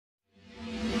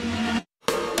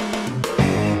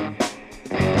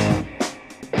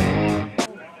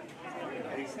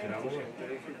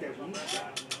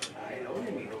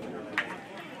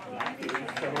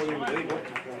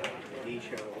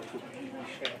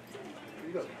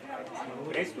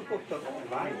Prestupok to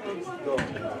Vajnory do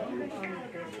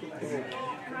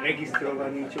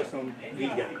registrovaný, čo som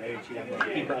videl, neviem, či tam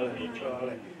chyba, ale niečo,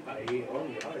 ale aj on,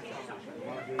 ale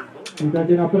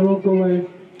vítajte na prvom kole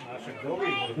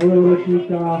nového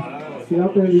ročníka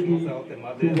 5. ligy,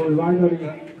 súboj Vajnory,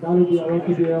 Danubia,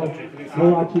 Veľký Biel,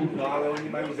 Nováčik. No ale oni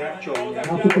majú zračov.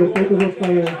 Na super v tejto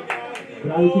zostave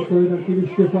hrajú číslo 1 Filip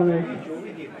Štefanek,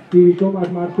 4 Tomáš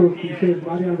Marčovský, 6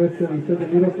 Marian Veselý, 7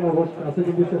 Miroslav Hoška,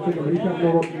 77 Richard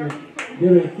Novotný,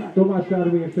 9 Tomáš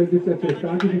Šarvír, 66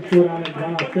 František Škoránek,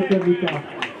 12 Peter Lipa,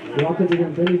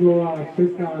 21 Denis Volák,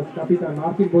 16 kapitán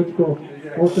Martin Bočko,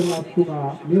 18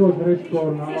 má Miloš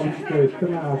Hreškor, na lavičke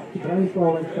 14 Branislav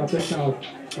Lenska,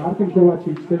 15 Martin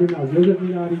Kovačík, 17 Jozef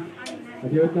Minárik a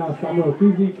 19 Samuel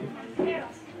Fyzik.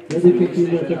 Vedúci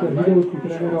tým je Peter Hidovský,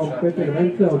 trénerom Peter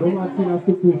Vencel. Domáci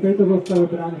nastupujú v tejto zostave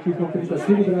bráni číslom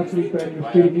 34 Braslík,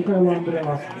 4 Michail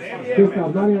Andrea,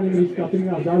 16 Marian Imrička,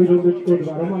 13 David Ondečko,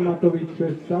 2 Roman Matovič,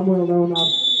 6 Samuel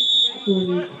Leonard,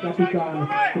 kapitán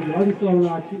 3 Ladislav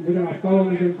Náč, 11 Pavel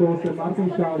Mizenko, 8 Martin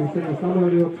Šáli, 7 Samuel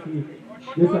Riovský,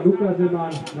 10 Lukáš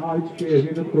Zeman, na lavičke je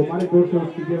jednotkou Marek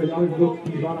Boršovský, 9 Alex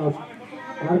Dovský, 12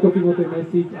 Marko Timotej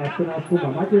Mesík a 14 má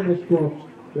Matej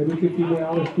Meško. Vedúci týmu je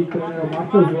Aleštík, trénerom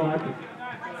Marcel Žilák.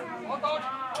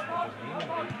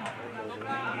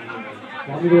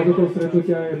 Hlavný rozhodcov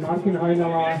stretnutia je Martin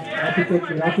Hajnala, asistent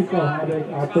Rastislav Hadek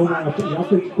a Tomáš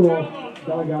Jacečko,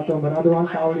 delegátom Radovan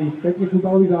Pavlík. Pekný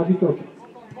futbalový zážitok.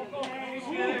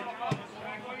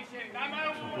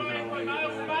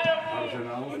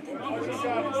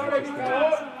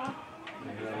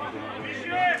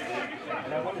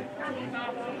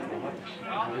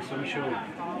 Som išiel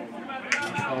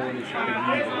vyšľavovaný všetky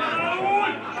dní.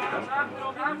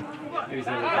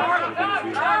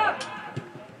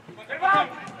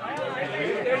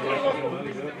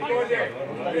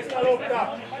 Nevyzeralo tak,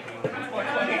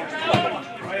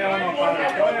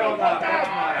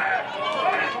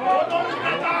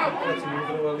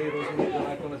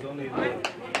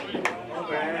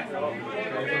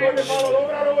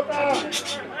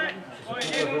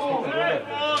 že to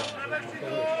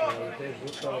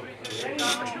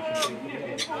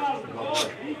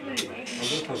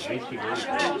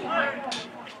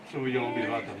som videl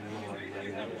obidva, tam nemohla byť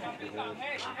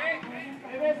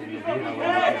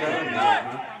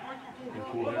ten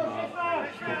kúher a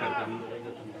stoper tam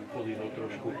podíval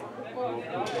trošku.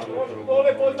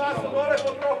 Dole pod nás, dole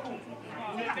pod trochu!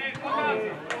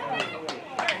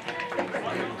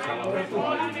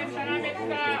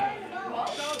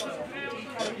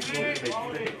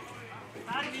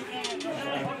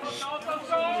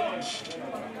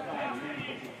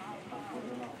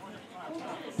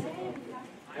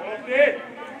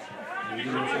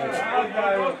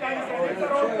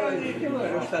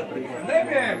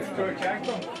 neviem, človeče, jak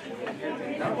to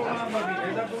zavolám, aby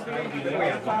nezapokryli.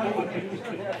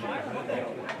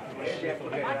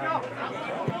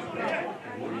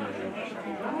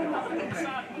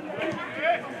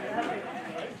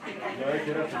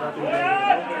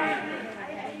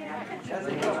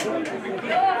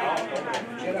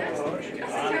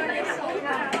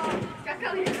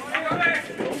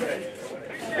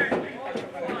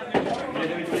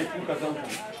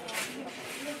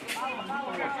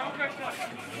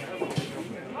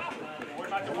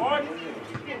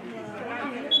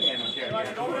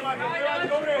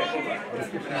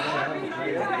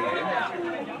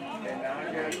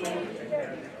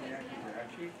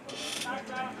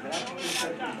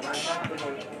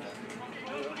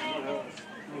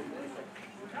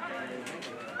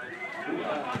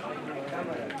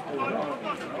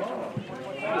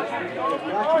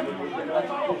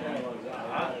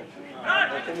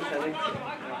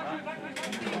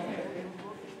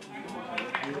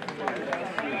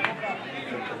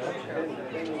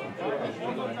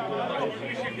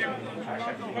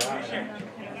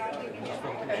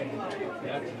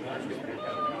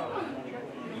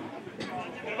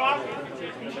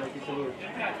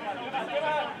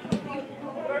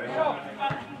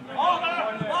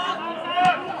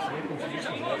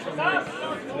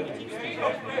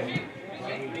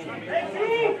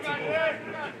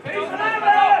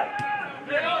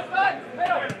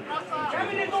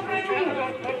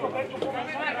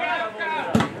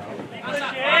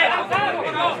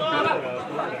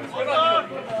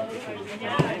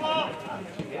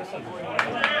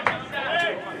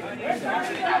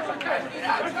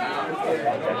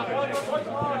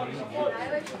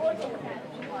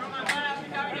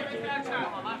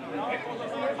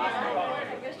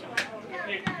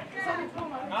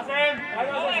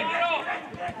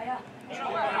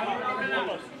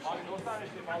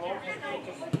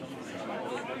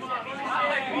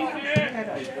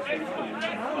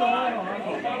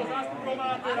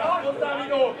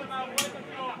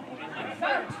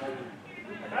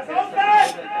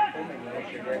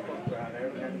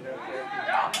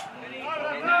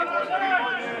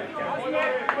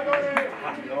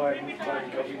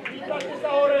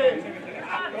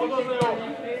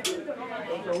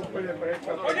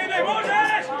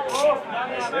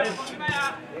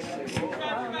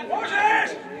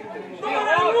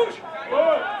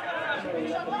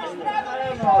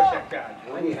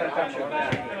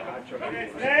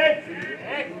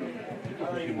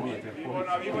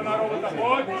 Výborná robota,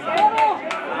 poď!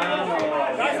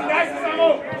 Daj si samo!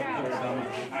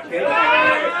 A keď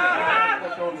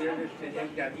potom je ešte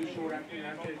niekde vyššiu ranku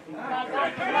na čestu.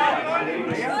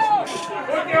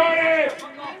 Poďte hore!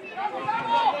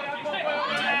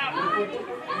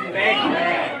 Pekne!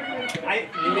 Aj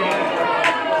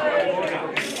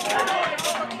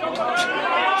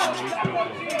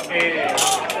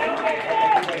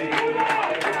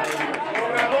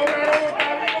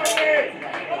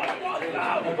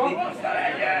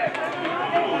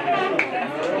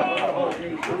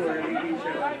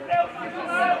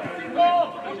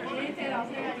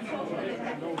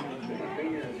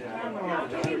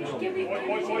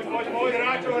Poď,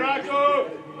 hráčov!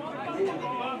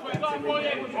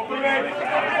 Poprvé!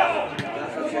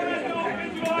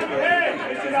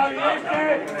 Ešte dali, ešte!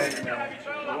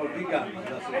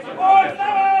 Poď,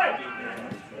 stavaj!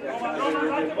 Roman,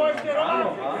 za tebou ešte, Roman!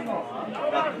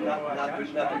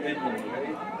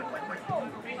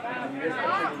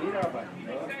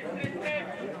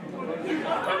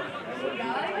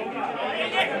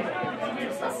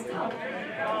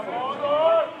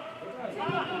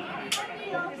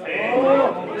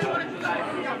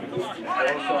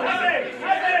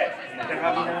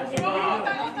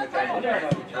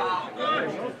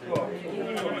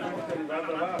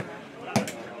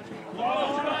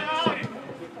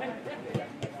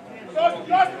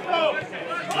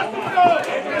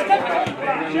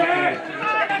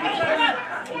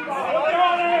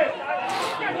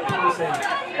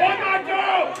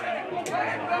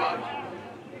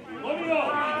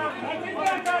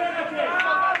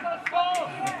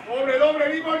 Dobre,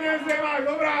 výborne, Zemáš,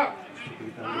 dobrá!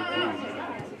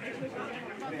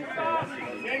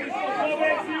 Nech sú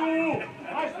poveciu!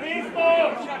 Máš blízko!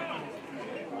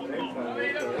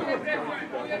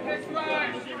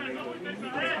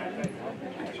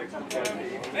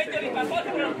 Peter Lipa, poď!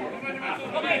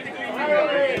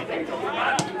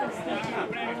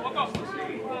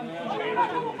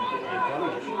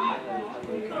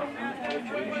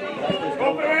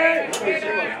 Dobre!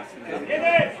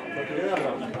 Jedeš!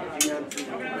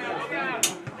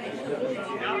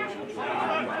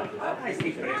 Aj z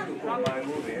tých prestupov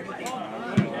majú, vieš.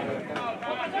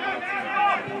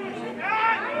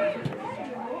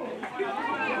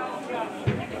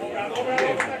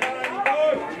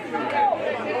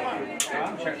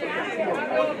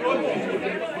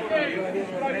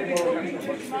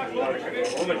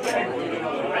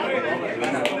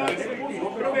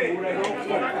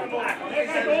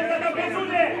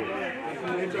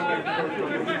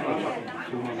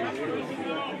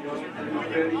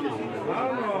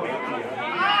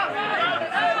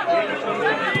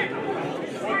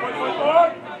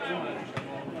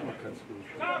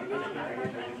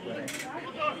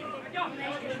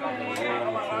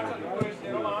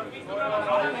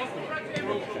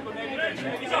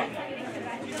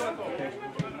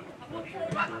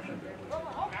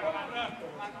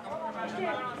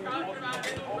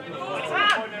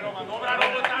 Dobrá,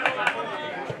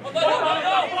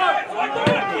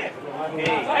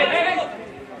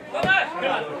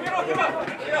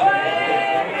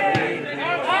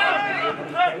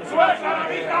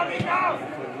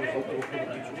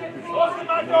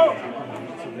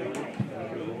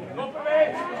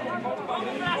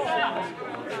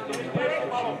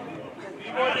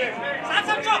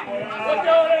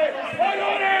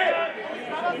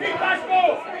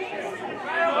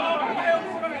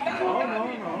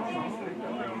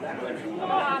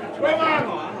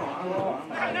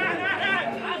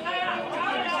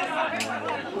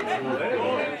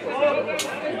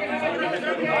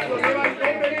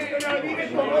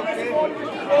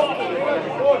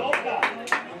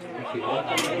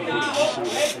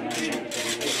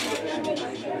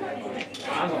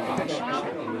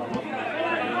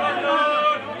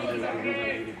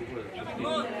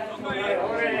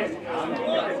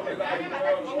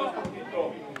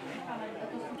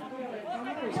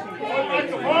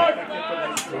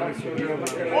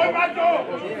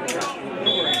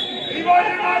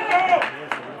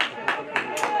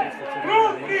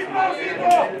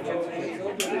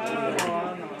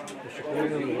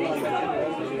 Pozri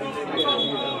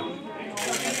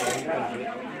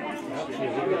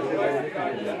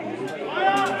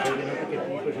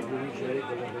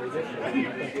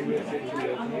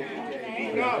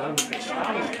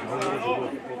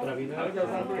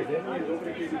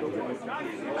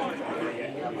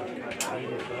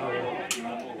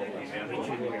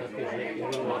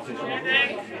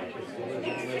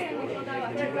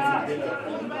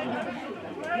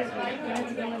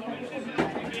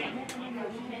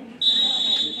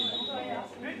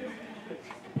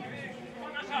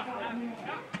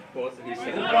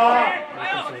sa.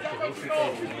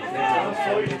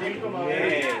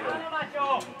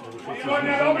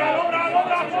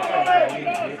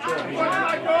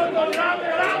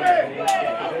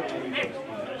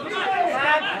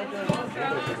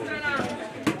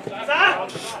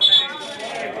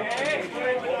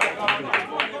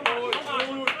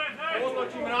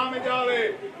 Otočím ráme ďalej.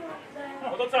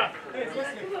 Otoča.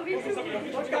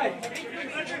 Počkaj.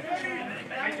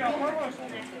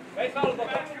 Veď faul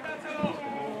toto.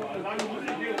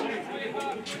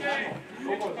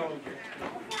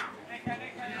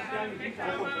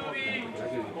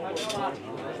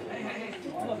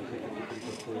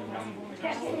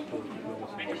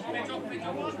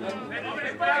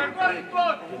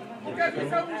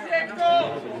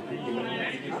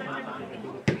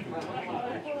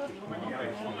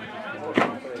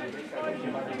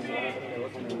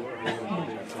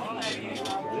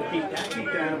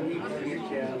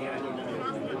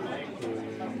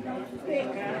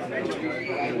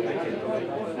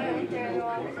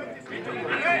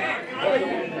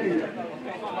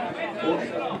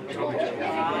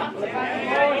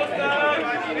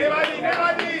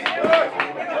 Nevadí!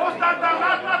 Zostaň tam,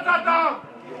 natlač sa tam!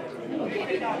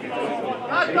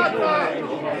 Natlač sa!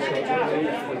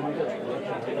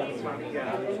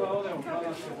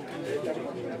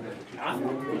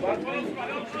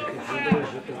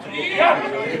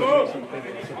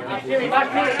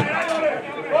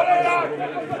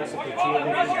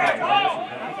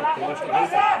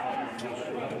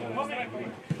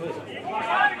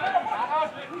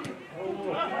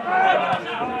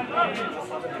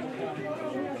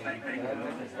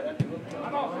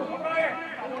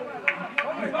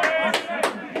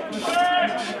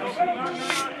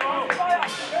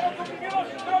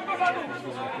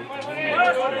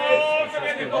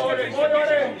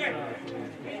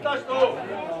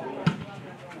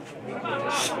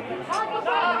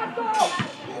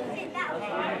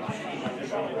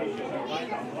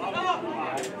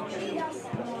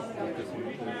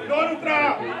 Donútra!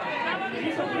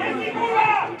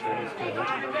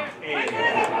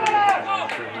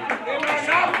 Nemáš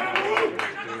na prvú!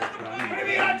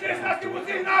 Prvý hráč 16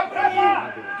 musíš napravo!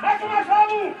 Ako máš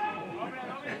hlavu?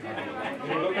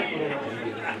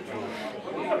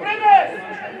 Prebe!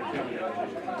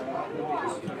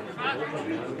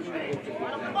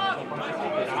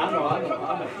 Áno.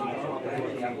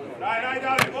 Daj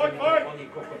ďalej, poď!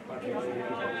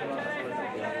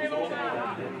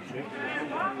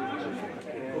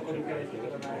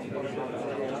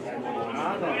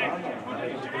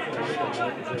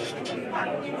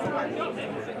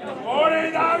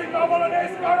 Hore, Dávid, to bolo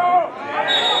neskoro!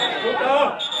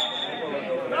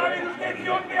 Dávid, už keď ti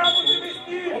odbieha, musí byť s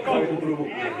tým!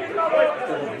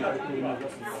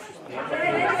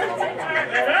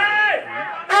 Hej!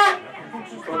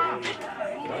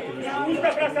 Púšta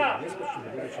prasa!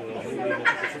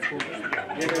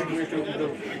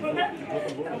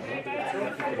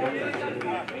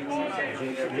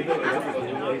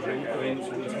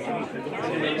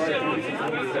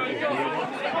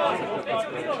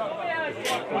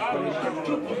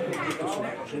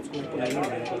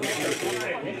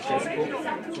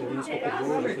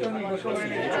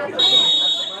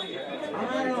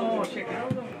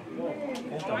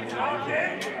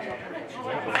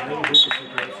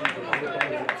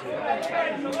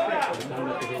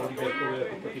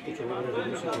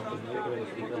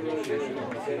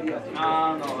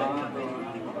 Áno.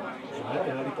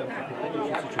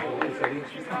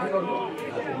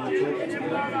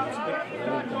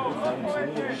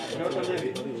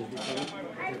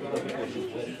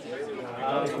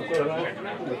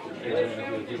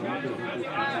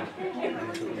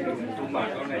 Tu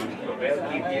máš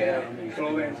Veľký Biel,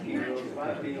 slovenský,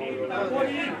 zlatý,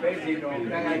 Bezinom,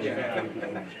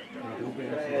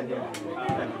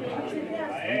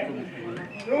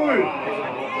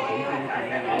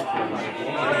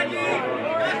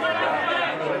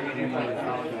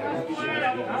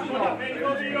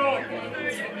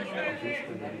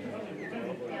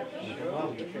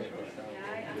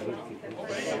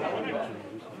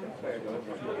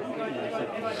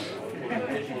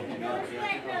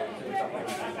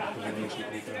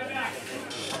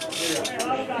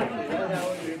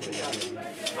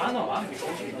 Áno, áno.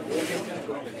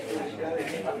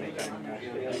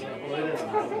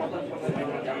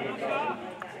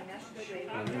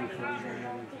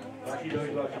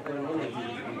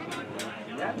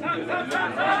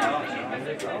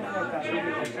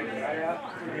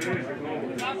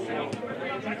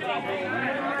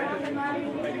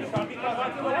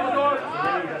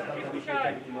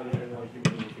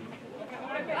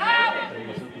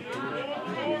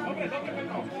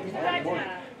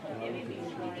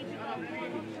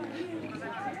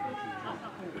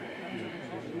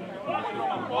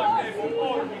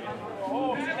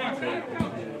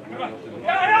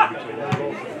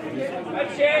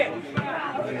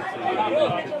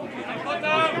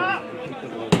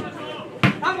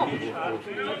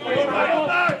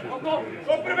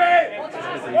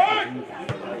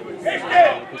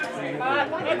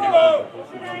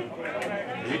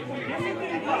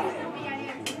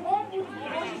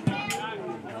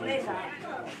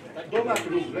 Doma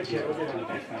klub večer od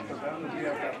 11.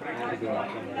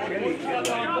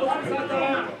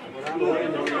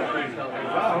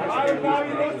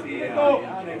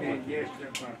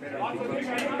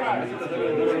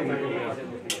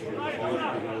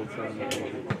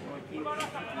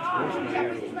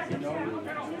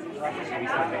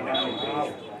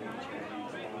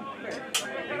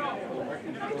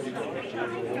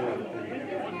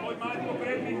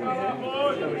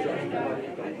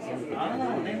 Áno,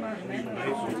 nemáš.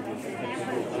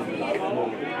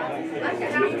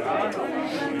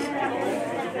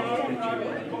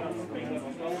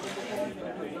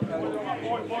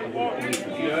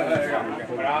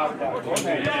 Pravda,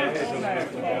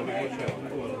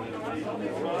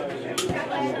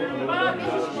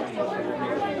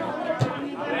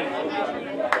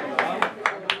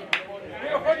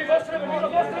 Chodzi do stredu,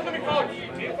 mi chodzi.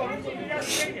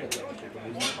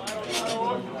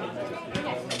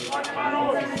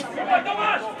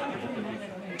 Tomasz!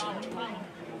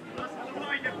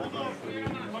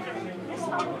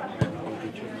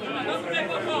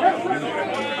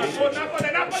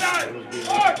 Napadaj!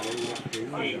 Chodź!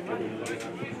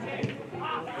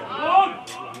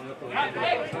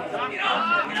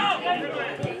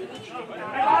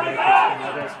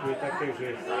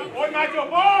 Chodź Macio,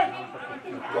 chodź!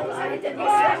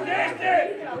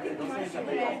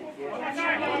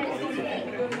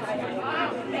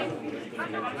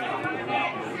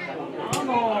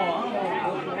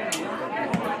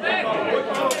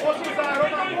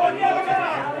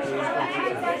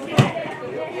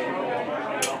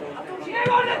 Nie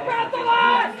wolno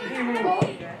pracować!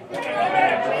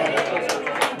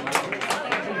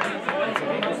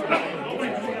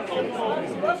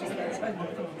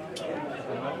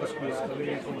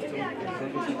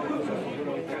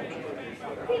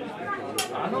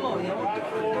 Áno, ja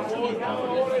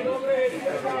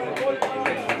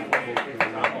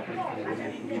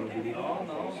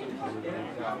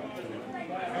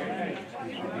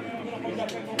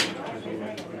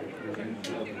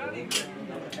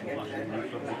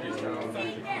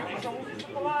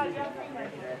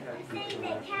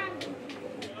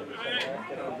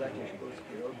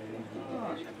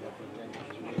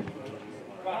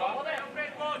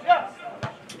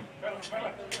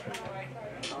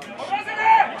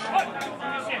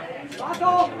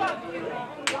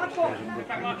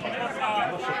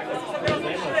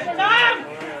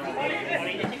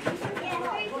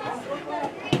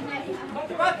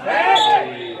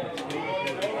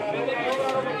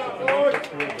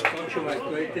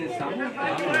To je ten samý?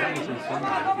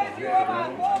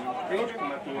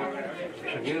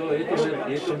 Však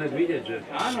je to hned vidieť, že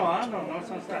Áno, no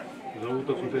som sa... do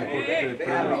útoku ten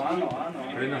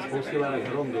pre nás posiela aj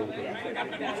hrom do útoku.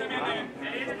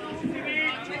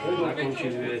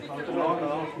 Nakončiť vie.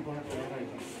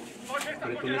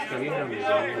 Preto dneska vyhráme.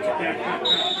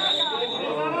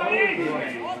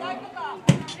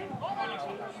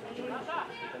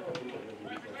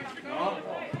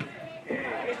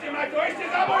 Ešte Maťo, ešte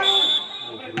zabojuj!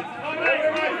 Dobre,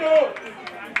 Maťo!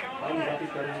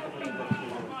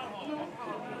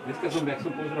 Dneska jak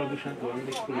som pozeral Dušanku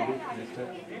anglickú ligu, dneska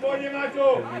Výborne, Maťo!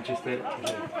 Manchester,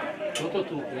 že toto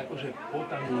tu, akože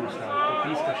potahujú sa, to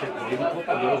píska všetko, keby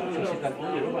kopa do roku, čo si tam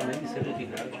oni robia medzi sebou tých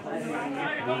hráčov,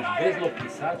 bo už bez lopty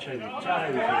sáčajú,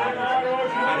 ťahajú to všetko,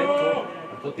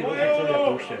 a to tí rozhodcovia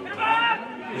púšťajú.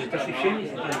 Takže to si všimni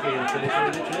si ten klient, ktorý to je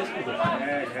niečo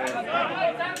neskutočné.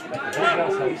 Zožral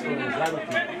sa vyslovene za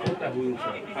ruky, potahujú sa.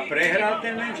 A prehral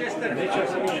ten Manchester? Večer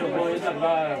som išiel, bolo 1-2,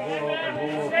 bolo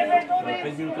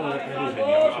 5 minútové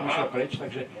predĺženie. Ja som išiel preč,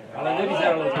 takže, ale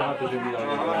nevyzeralo to na to, že by dal.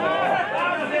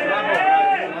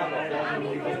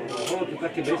 Bolo to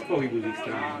také bez pohybu z ich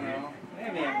strany. Áno,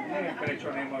 neviem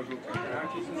prečo nemôžu.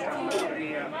 Hráči sú sa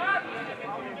mokrí a...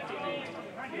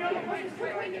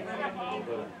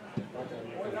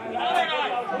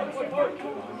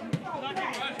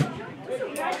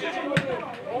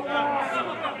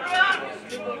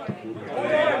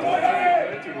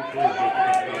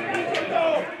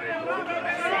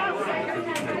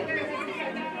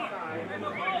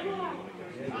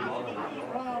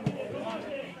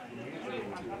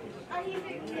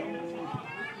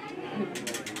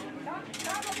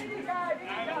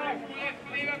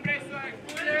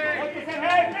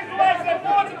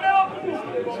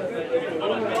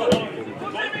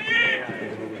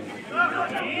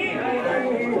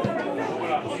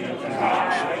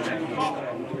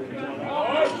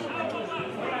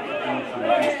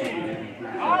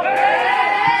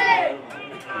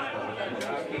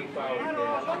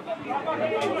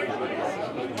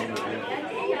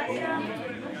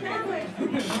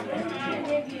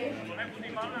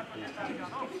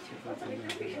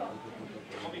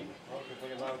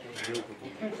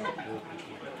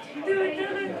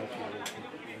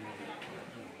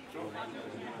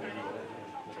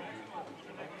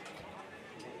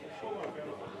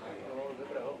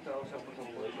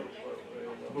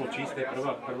 To bolo čisté,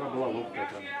 prvá bola lopta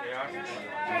tam.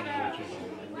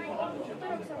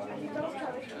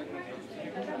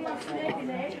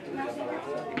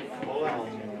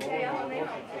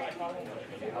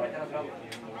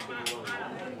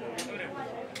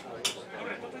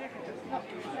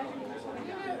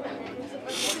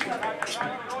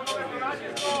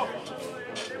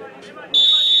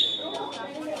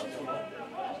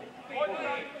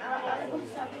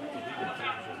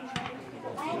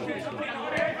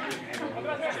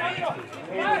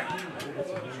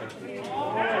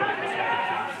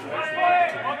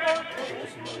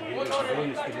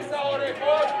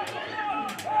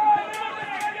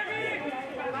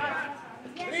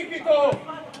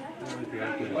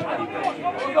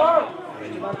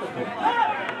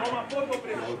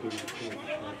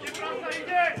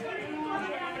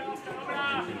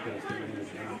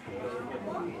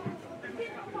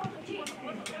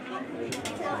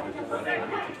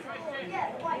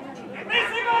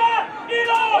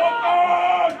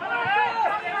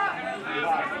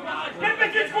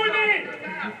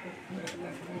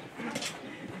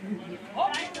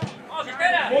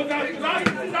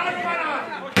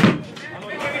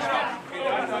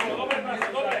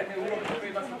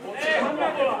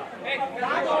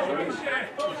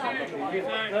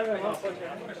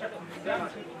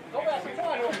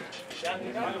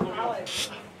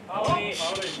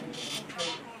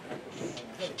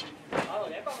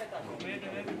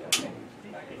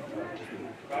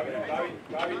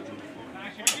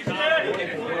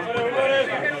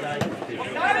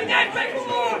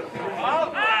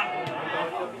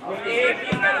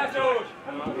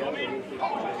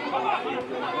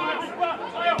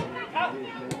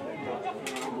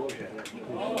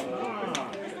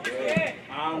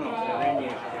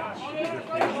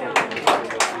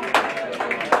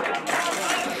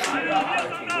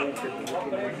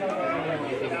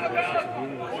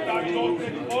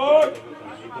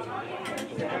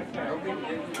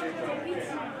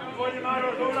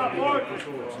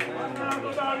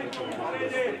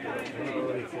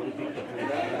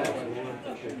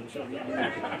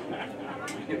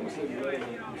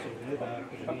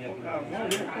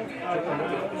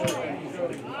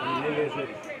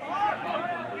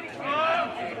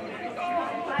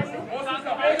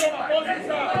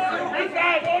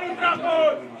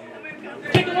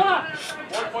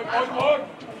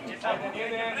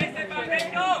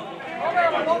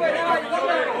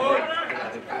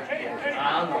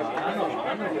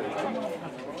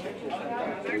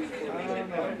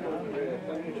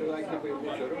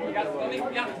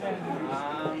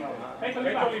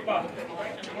 Peter Lipa.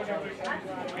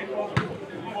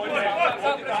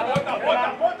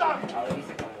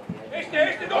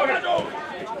 Este, dobrađu!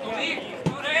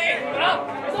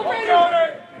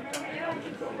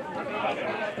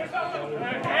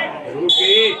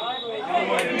 Ruky!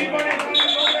 Výborně!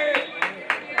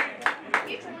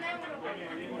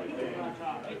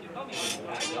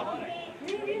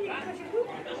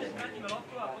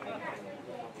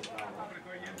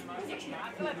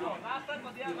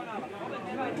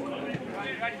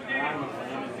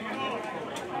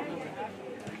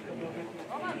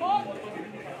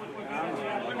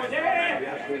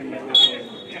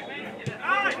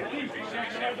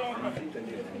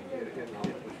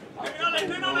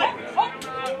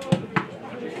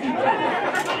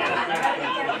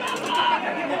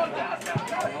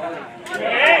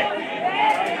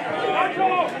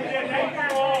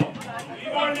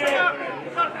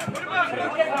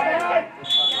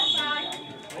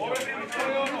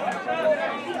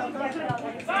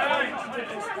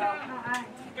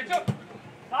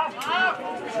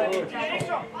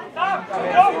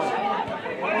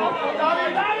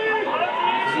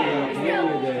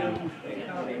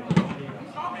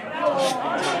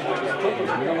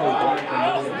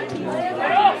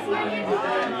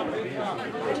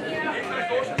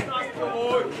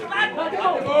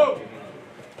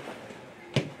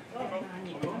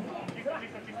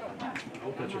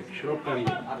 Autaček, šropkavý.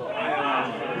 Čo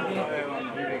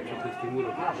to s tým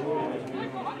urobil?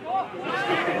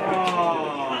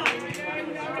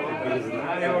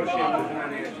 Najhoršie možná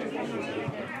riešenie.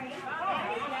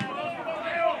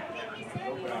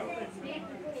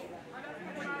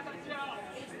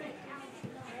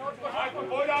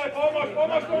 Poď, ale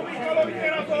pomôž tomu Michalovi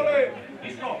teraz dole!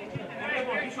 Isko!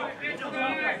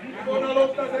 Výborná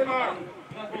lopta Zema!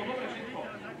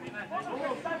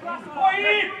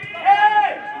 Pohyb! Hej!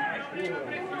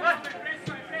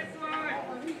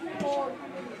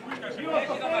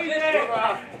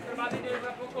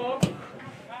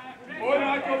 Poď,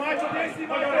 Maťo, kde si,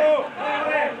 Maťo?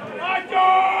 Maťo!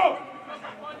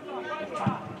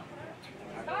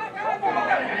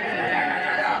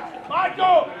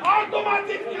 Maťo,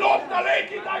 automaticky lopta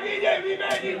letí, tak ide,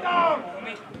 vymení tam!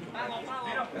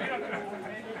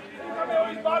 Chceme ho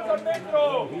ísť 20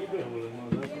 metrov!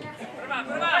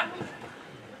 Prvá!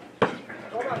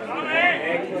 Poď,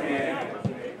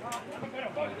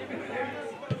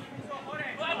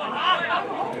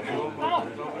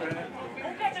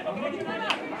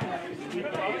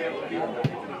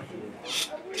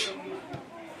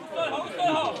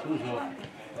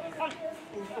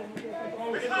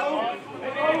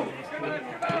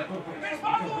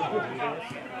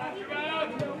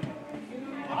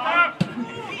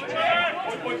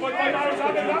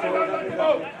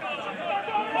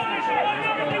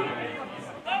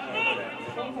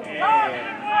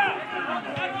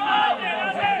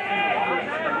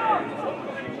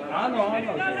 áno.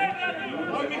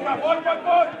 Poď, Micha, poď!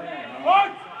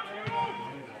 Poď!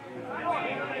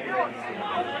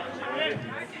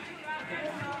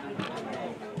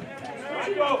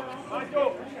 Maťo,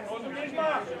 rozumieš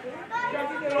ma? Jak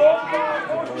ide lopta,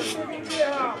 poď, si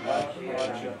vybieham.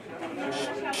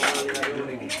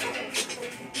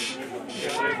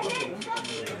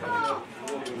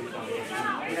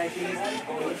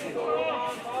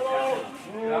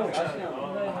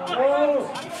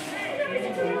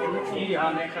 Iha,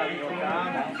 nechali ho tam.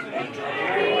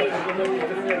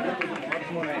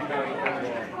 Mu nechali ho.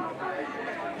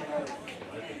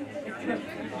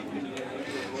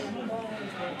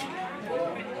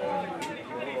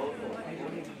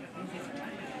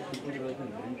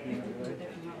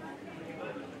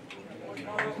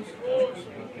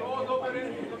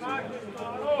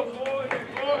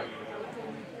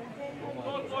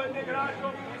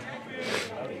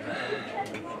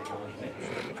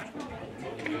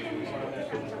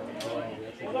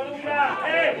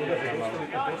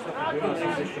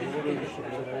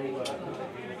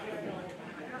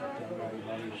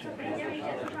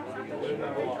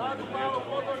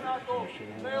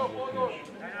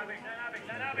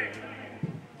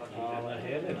 Ale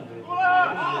jeden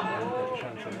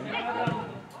šanca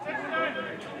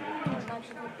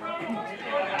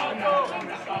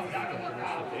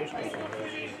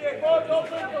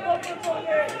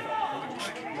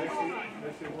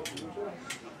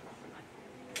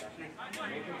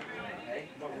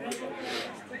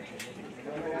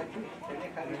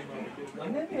No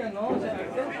neviem, no, že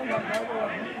ten som ma dával.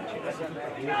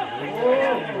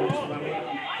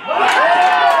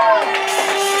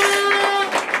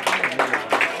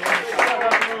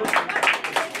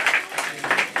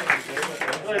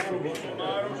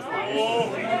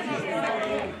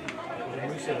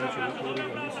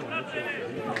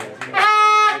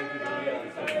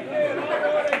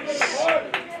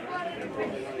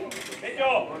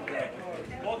 Peťo,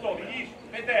 toto, vidíš?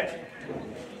 Peter.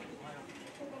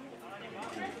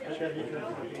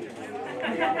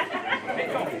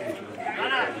 Peťo,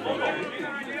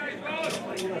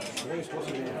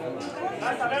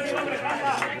 Kasa, veľmi dobre,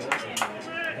 Kasa!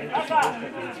 Kasa!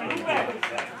 Super!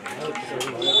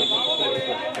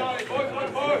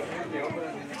 Poď!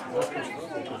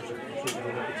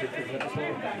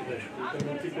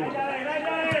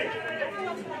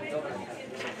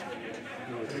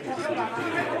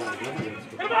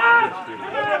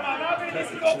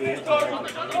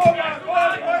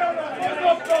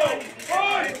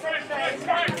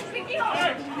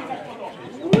 Ďalej!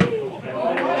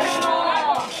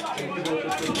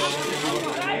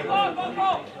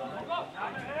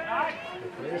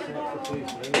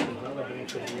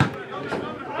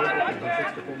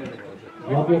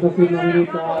 27.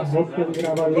 minúta, hostia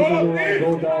vyhrávajú 1-0,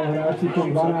 gól dal hráč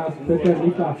číslom 12, Peter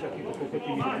Lipa.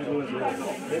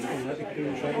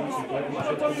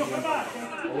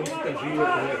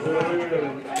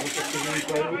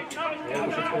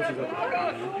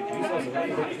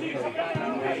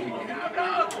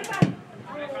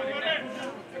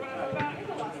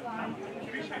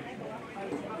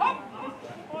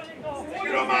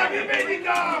 Roman, vybejdi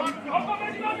tam! Oko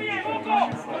medzi vami je, oko!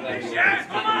 Ešte!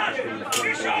 Tomáš!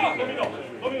 Vyšo!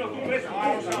 Domino, tu presne.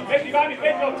 Medzi vami,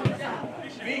 Petro!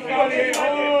 Michal je,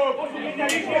 posunite ťa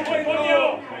vyššie, poď po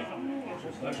neho!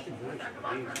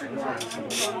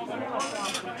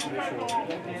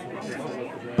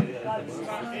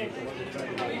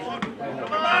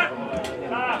 Tomáš!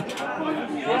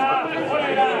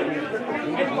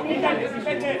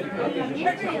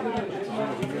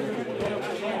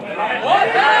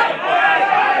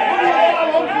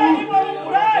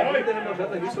 Nemá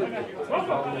žiadne výsledky.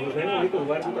 Už nemám Lipovú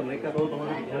varbu tam nekadol, to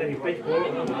môže byť hneď 5 kol,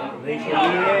 nejšiel.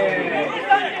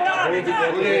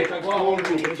 Nie, tak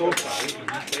hlavolku dostal.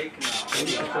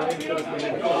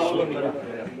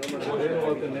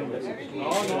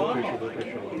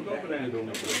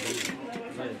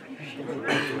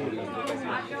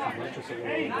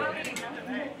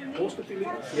 Postupili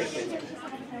sliepec.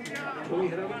 Čo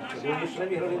vyhrali? Už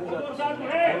nevyhrali jeden zápas.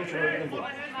 Končilo jeden bod.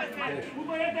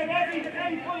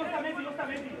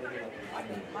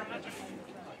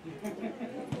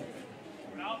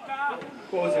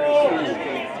 Pozrel sa,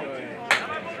 čo je.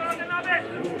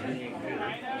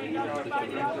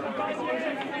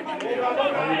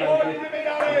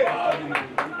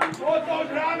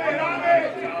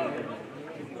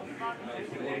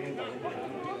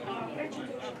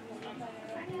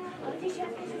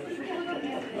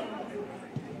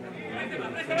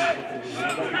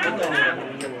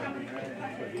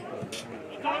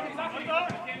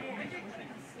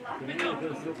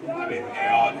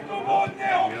 Odkúvodne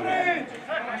opreč!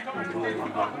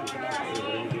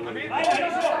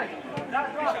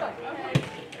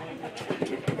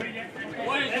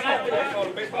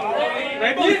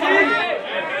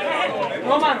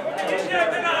 Roman!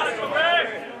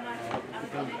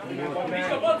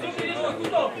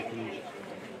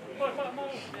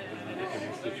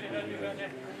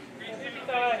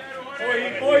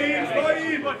 Stojím,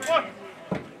 stojím!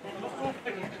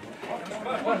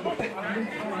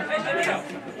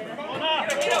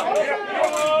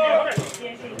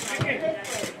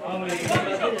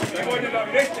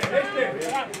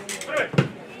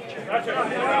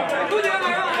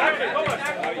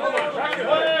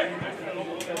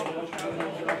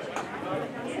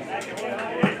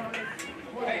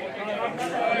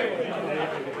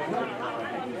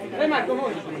 Marko,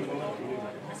 môžeš.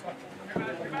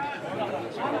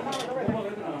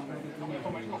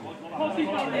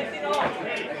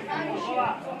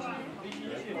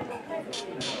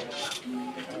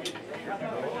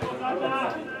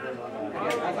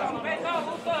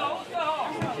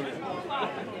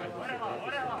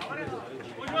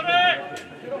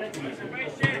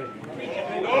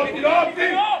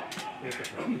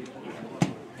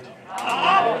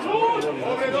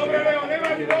 Dobre, Leo,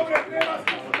 nevadí, dobre, treba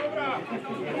si, dobrá.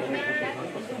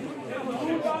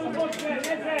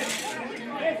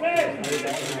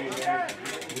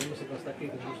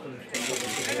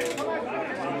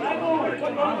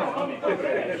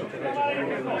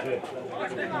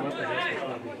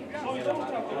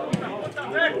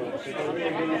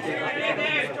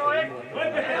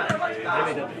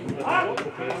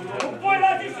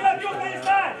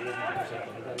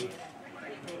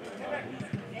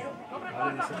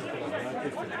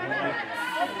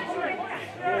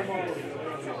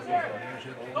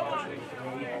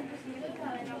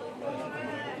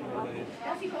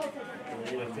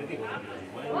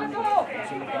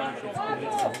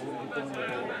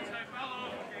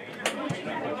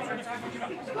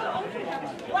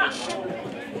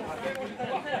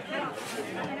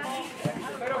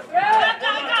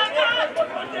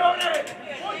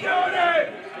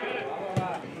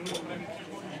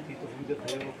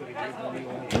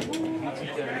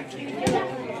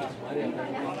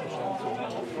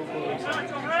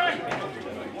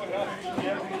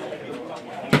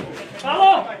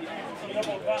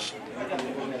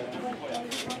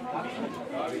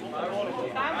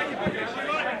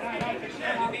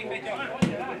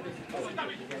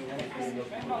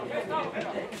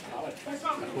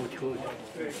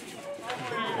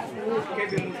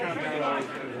 Keby mu tam dala,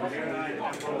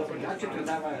 na čo to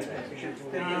dáva, že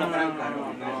to je jedna branka.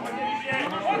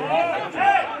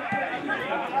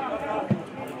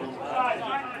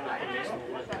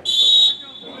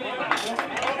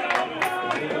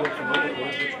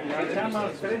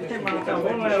 stretne mal tam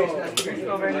voľného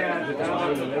vyslovenia.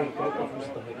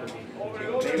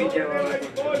 Nevidel, ale...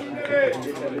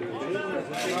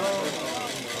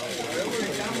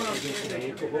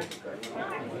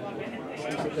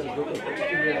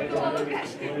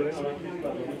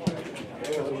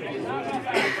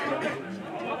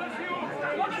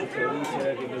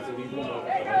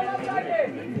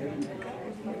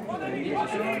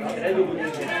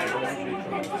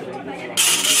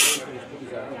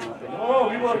 No,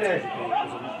 výborne.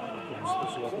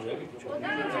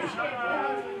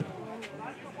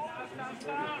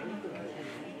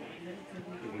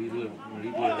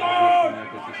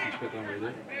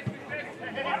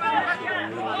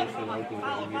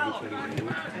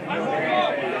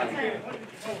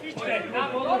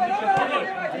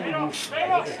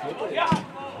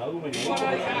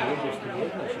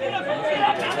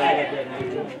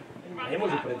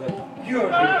 Nemôže predať.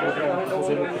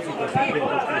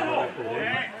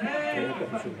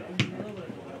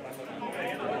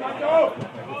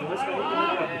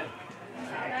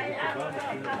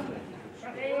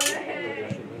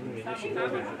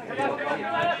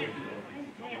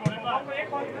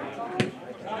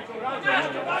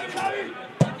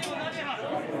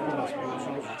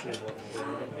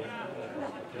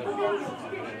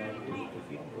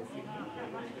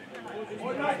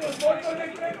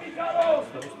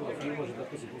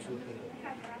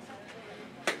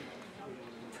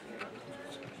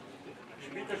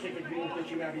 Zbytočne, keď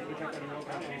vyutočíme, aby sme čakali na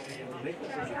okamžite.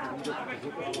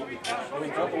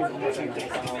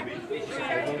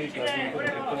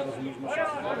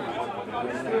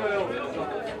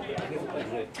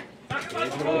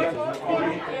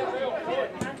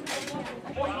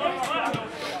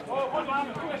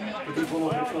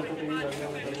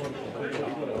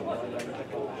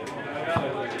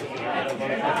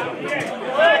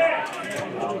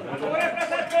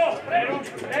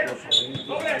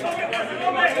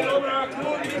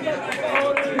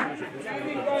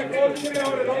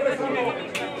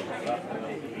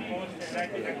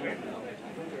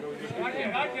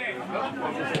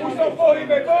 Už to v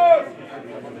pohybe, poď!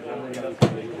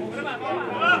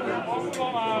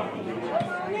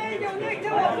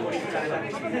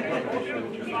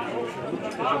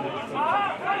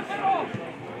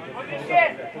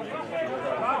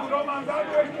 Zadu, Roman,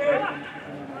 zadu ešte!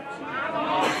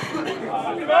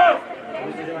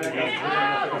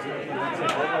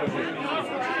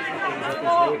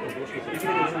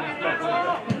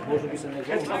 Možno by sa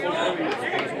nezaujímalo.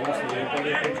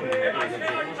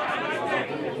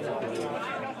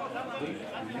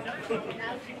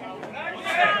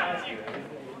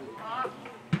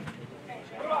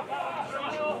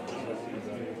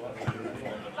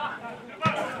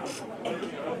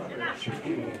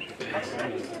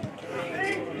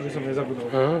 Že som nezabudol.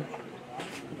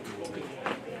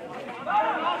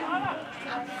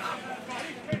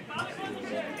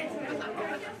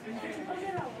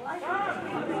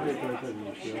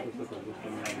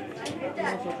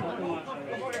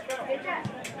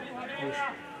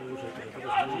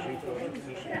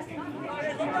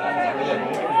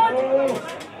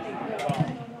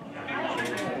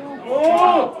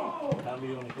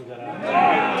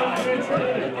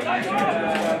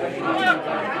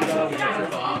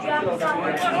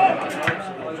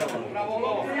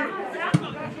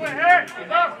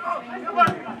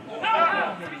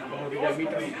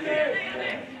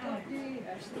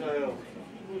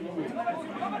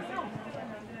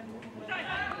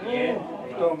 Je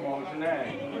to možné.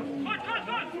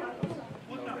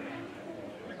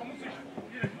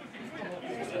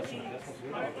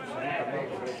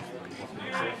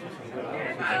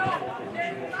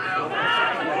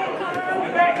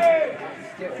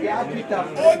 Ste piati tam.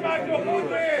 Poď, Marko,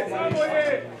 poďme, samo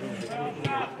je!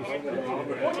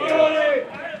 Poď, Jole!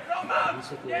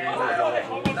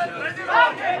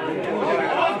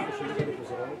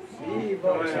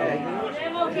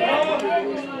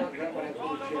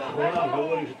 Ona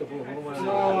hovorí, že to bolo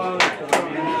normálne.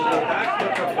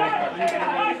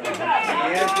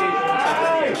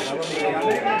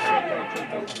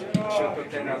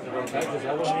 Takže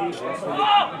závodní vlastne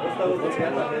ostalo 20.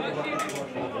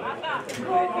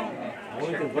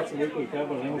 Oni ten 20-mekový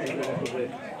kábel nemôžu tak akože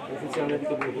oficiálne by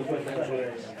to bolo poznať tak, že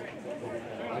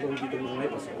na to by to možno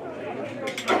nepasovalo.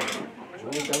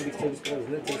 Oni tam by chceli spraviť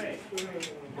zle cestu.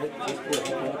 Cestu a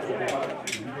tak, že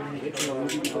väčšina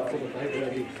ľudí by to chcelo tak, že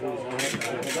by chceli zahrať.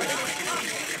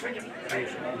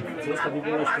 Cesta by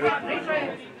bola štretná.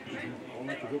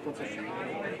 Ona tu dokonca že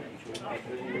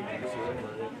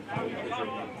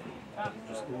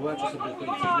skúva, čo sa bude to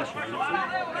cez naše ulici,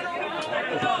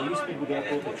 a že prístup bude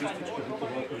ako to čistička do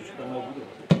toho, akože čo tam majú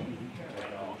budovať.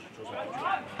 Čo čo za to.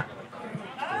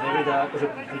 Nevedá, akože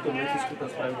pri tom letisku tam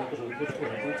spraviť akože výpočtu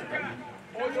na konci, tak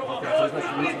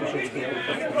preznačí nic všetky.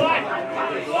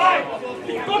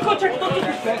 Koľko čak to tu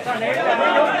sa nedá?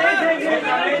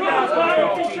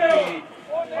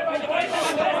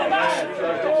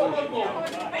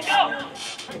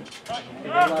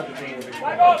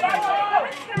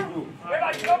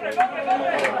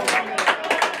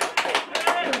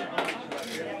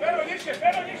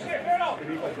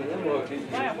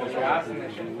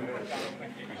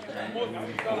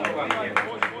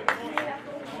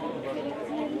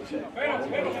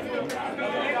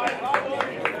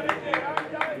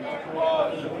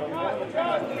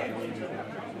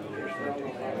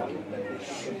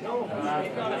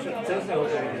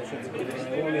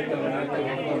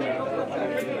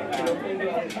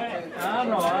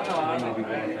 Áno, áno, áno.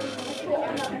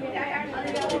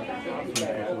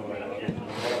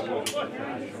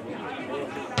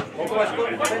 Koľko máš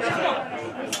koľko?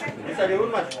 10 eur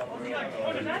máš?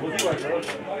 Pozývaš, no?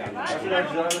 Asi dáš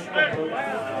zelené špatno.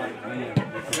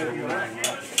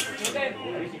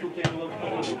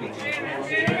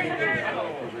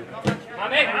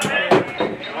 Máme!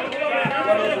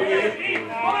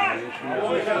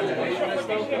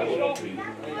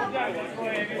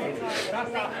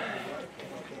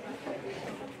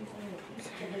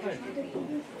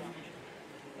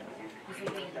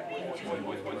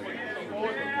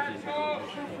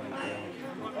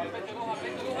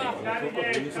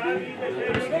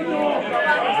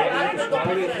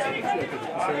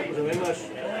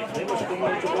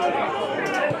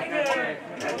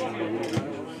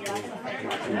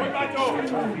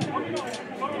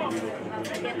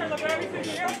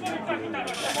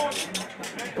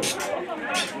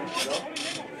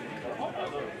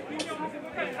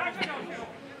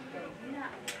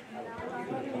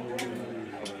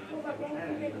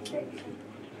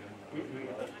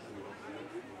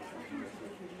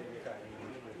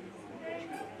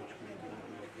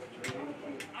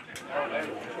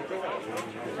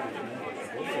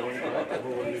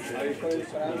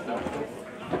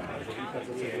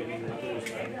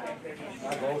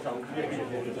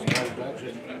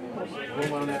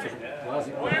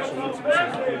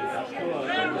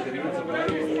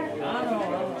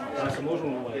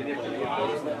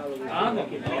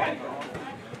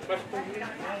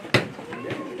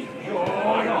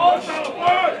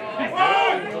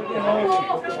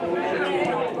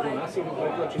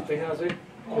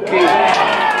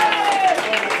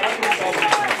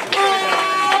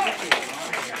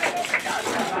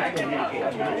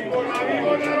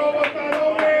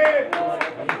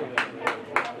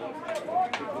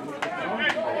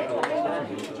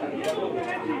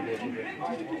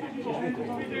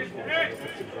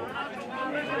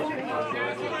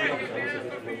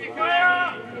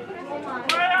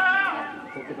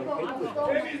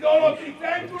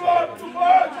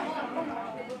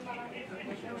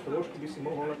 Trošku by si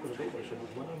mohol akože dobre, že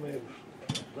už máme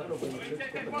zarobené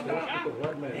všetko, tak trošku to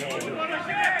hľadme, nechcem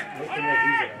jak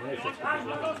vyzerá, nie všetko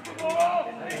to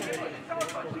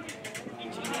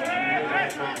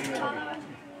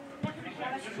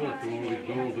čo je tu uliť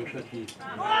dolu do šatí?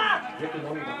 Je to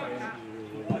nový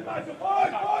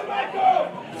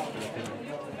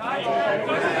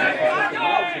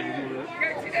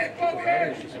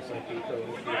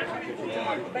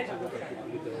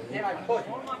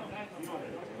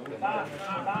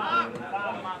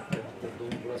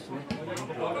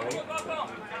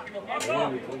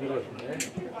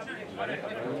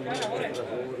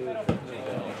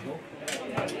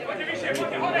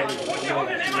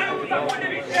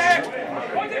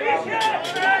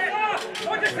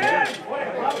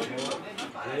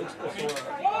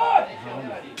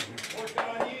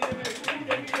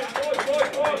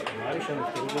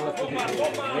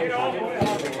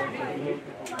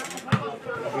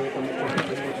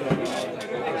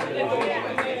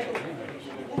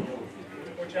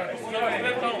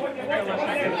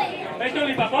Peter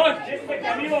Lipa, poď!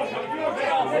 Miloš!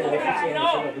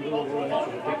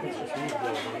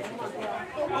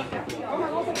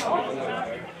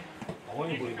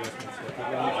 Oni boli vlastníci.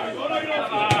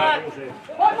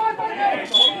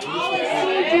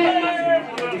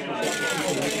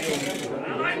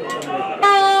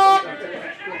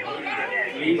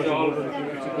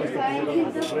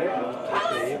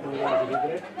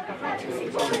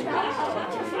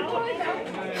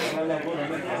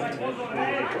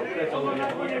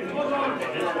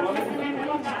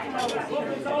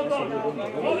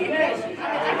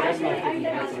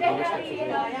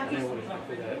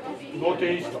 No to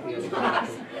je isto.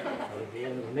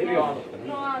 Neviem.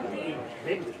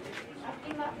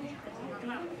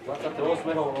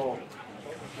 28.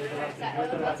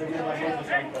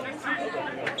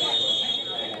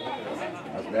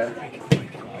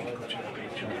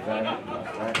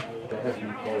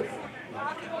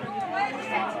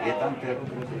 Je tam tie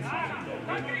rúdruzici.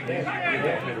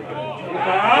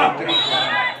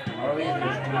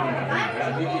 Ja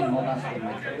vidím monastý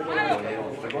meter.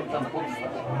 Tak on tam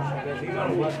podstav.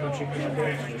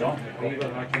 Čo?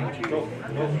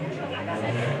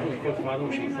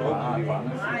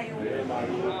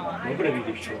 Dobre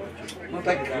vidíš čo. No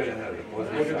tak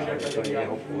pozri sa, to je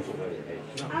jeho pôsob.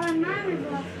 Ale máme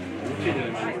Určite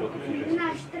nemáme fotu.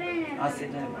 náš tréner. Asi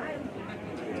nemá.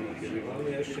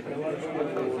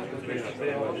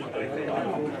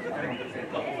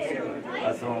 A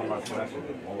som ma strašne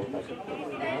mohol také.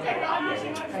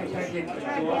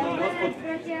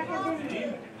 Proti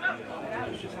akadémii.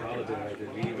 Ešte stále behajú ten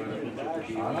vývoj.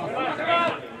 Áno.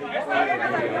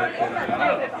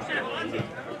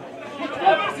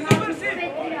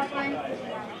 Petri a pani.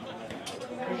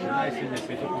 Najsilnejšie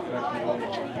späťopokrátne bolo.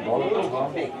 Bolo to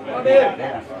bombík.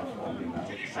 Teraz som spomínal.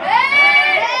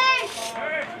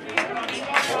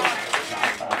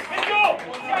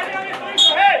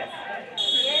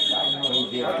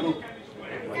 Vajnory je tu.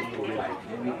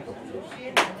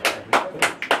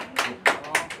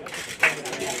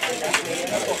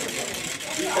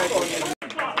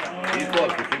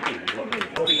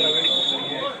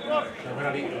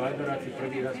 Zahrali Vajnoráci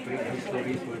prvý raz pri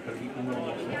histórii svoj prvý umelý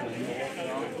osvetlení.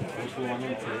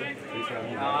 Poslúvanom C,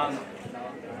 prípravný raz.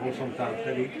 Bol som tam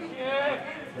vtedy.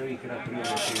 Prvýkrát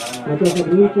privedli Jano. Potom sa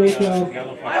druhý polčas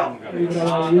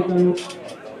vyhrala 1-0.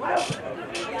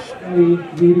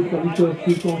 Z ihriska vyšiel s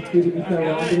číslom 4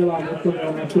 Michaela Andrela a Mostom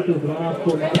dal nastúpil z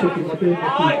 12. Markoty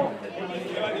Matejovský.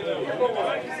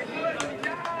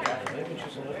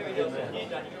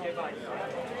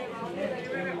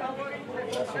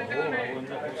 Ja som bol, ale len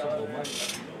ako som doma.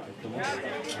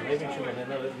 Neviem, čo ma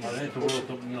nenavedli. Ale to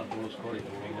bolo skôr.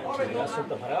 Ja som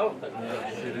tam hral, tak nejak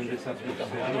 70 minút tam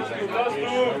hral.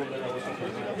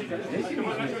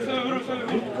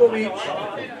 Vítkovič,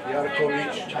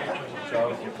 Jarkovič,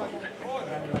 čaute.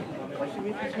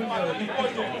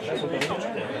 Ja som tam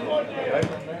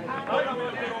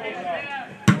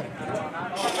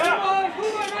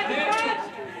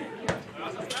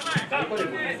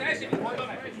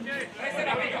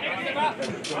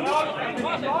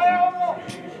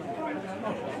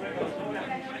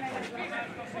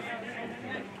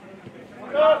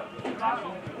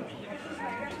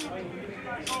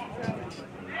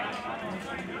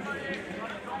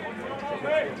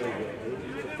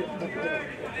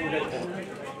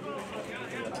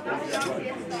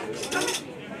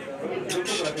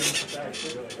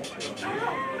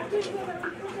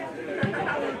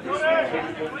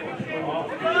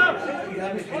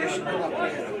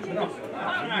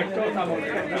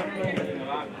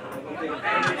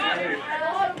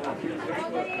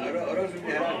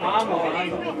Áno.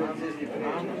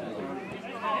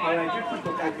 Ale čo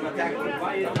to tak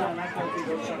 2-1 na konci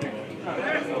došane.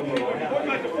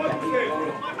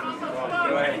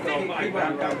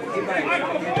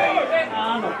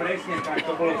 Áno, presne tak,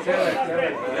 to bolo celé.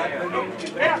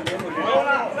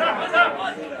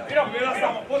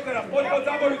 Poď teraz, poď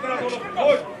za moju teraz,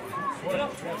 poď!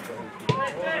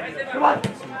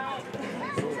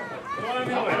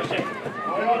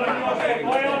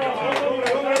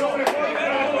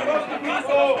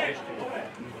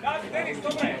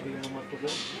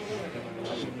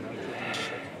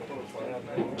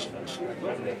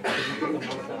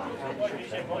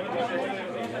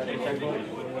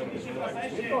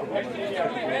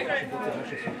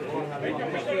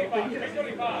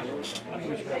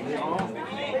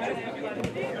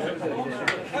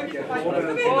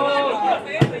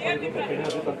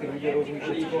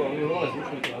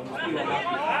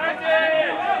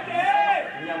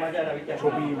 Čo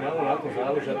by im malo na to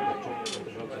záležať,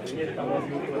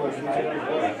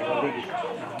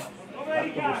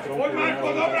 Poď Marko,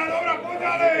 dobrá, poď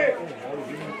ďalej!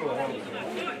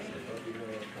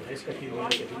 Dneska tí ľudia,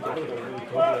 keď vytvorujú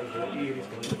problém, že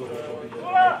ihrisko nedovolí.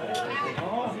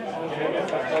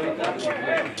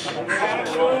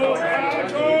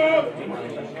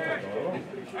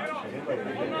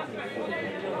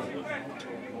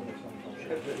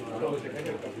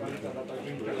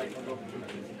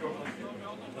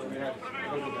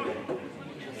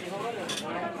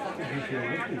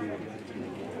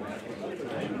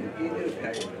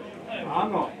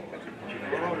 Áno.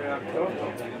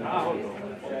 Náhodou.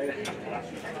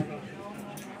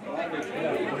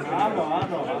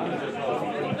 Áno.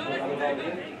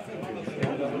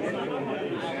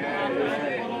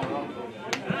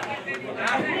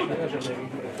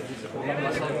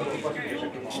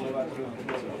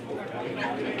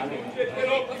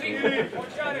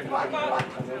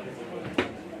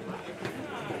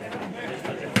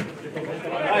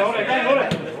 Daj hore, daj hore!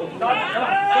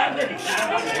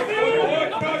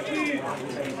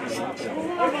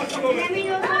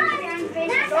 Neminul som si ani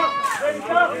 500.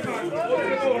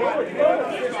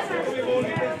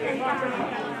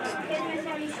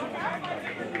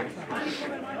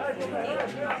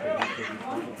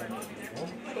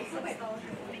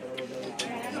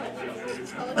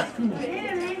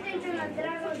 Neviem, nechcem čo na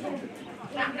drago.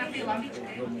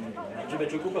 Tebe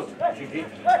čo kúpil? Čiky?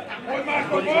 Poď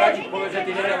Marko, Chodíš poď! vrátiť, povedz, že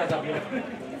ty nehráva za mňa.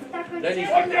 Denis,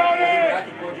 Poďte hore!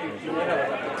 vrátiť, povedz, že nehráva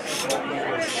za mňa.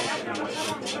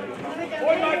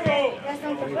 Poď Marko! Ja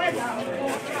som to povedal.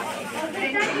 Ale to je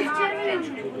taký červený.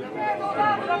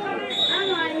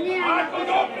 Áno, aj nie. Marko,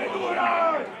 dopredu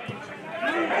hraj!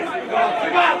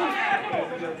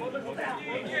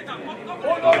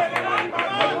 Poď hore, hraj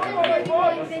Marko!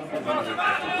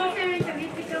 Musíme to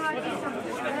vypitovať, že som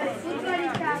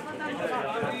futbolista a potom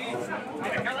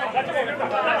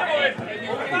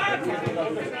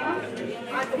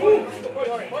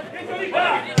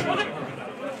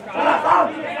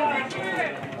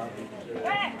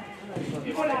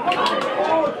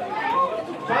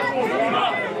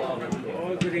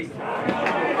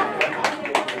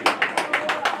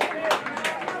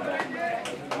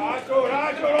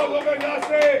Hráčo, rozober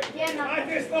zase!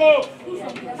 Máte sto!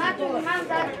 Matúš, mám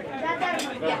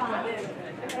zadarmo.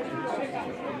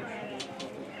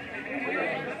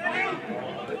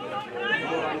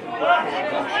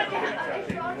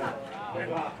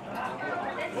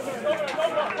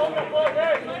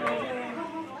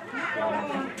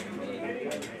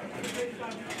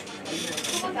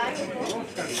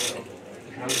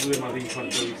 Nazvuje ma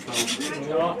infarktový stav.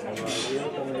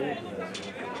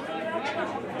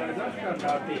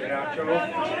 Zaškandál tých hráčov,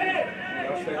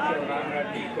 zase čo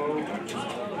náhradníkov.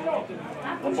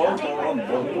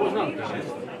 Poznám to.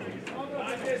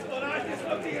 Nájte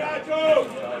sto tých hráčov!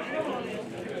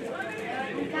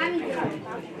 Kam ide?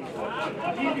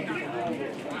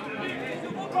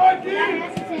 Poďte! Ja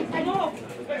si chcem sadiť.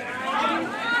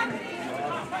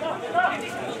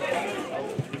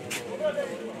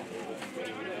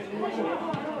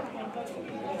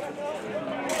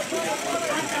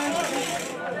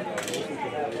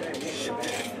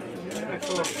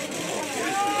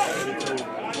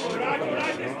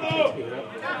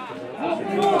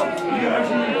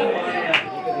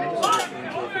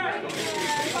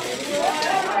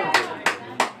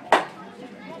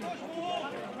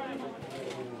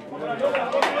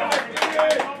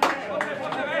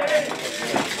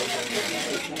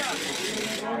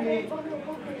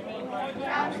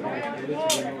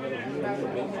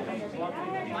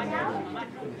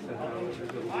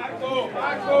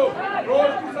 Marko,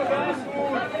 trošku sa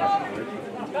zaskúť!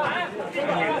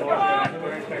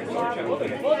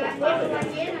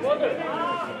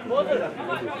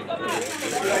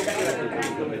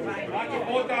 Marko,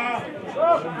 pota!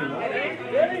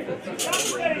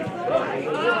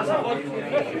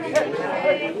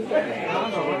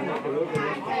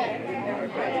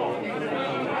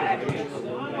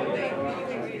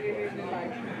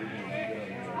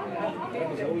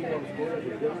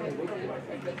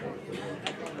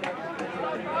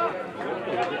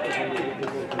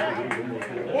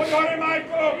 Poď hore,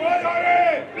 Majko, poď hore!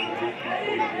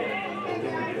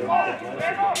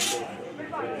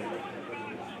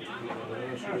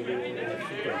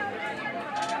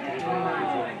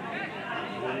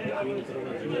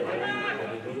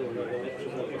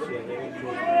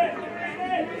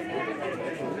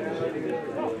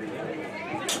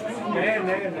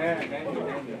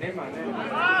 Nemá.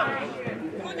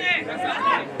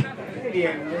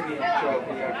 Neviem, čo,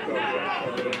 jak to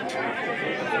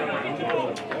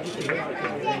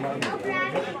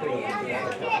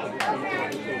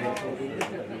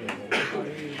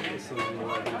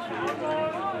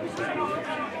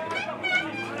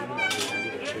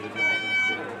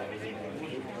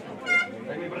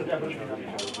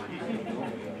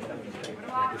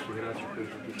Ešte hráči, ktorí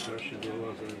sú tu strašne dlho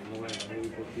a za nové zmluvy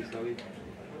podpísali.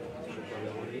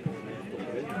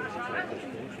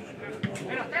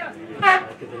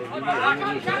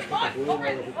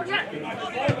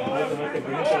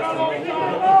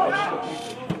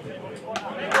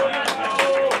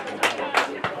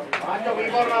 Máťo,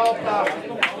 výborná lopta.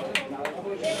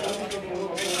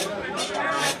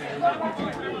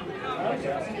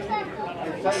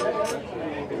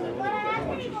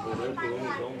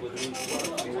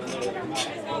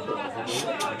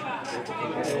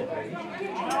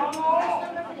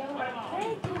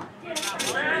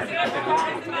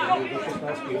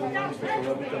 otázky, on namiesto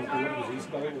toho, aby tam tú vodu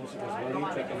získal, on si to zvalí,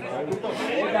 čaká na auto.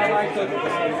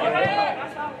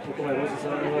 Potom aj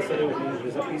rozesané na sebe, už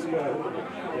môže zapísku a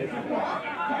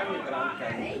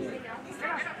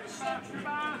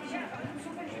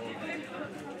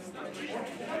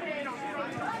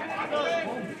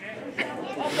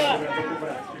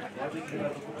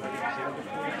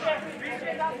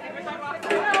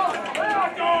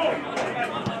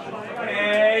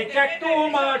Hej, čak tu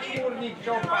máš, kurník,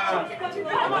 čopa!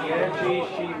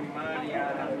 Ježiši Maria.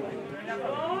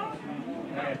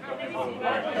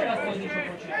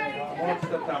 Moc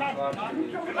to tam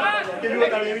tlačí. Keď ho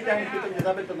tam nevyťahnem, keď to bude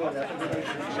zabetonovať.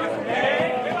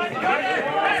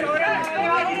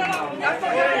 Ja to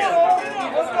budem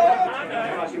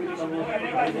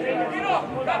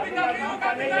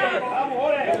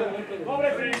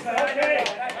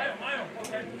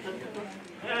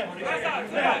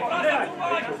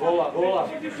Gola.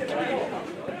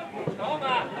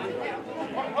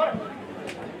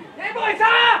 Neboj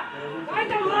sa! Daj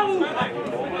tam hlavu!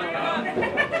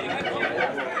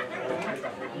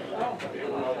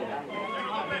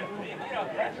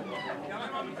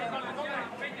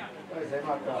 To je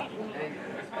zemáka.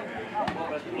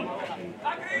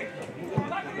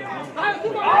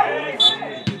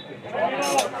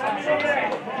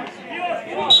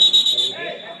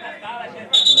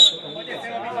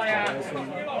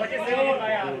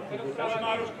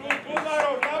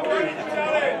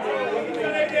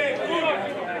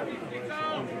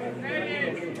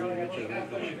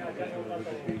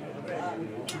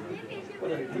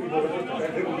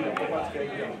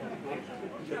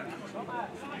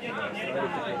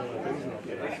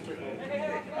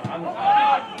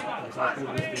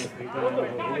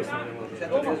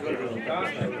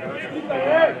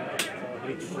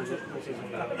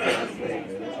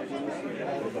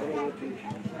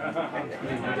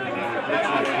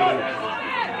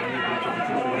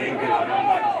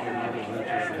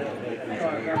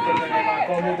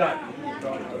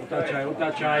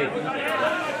 Utáčaj.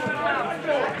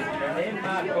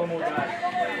 Nemá komu dať.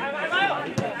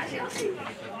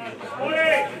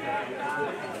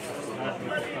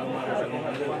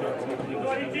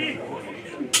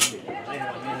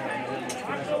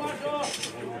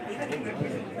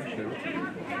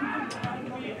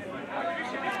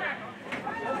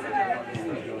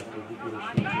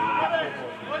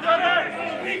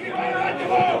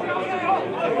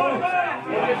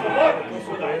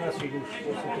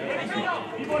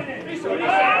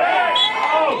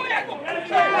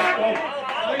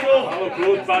 Halo,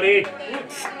 kľud, pali.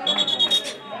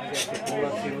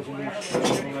 Poláci, rozumíš,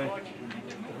 ale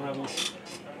hlavu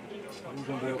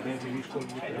rúžom bojov nejde výškom,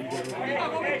 líder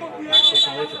rozumíš. To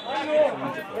sa lečo.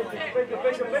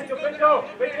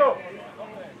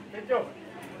 Peťo!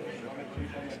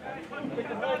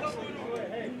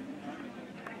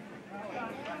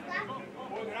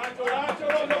 Ráčo,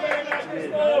 rozoberiem náš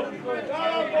stôl!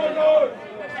 Dávam pozor!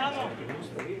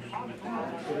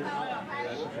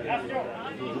 Jasťo!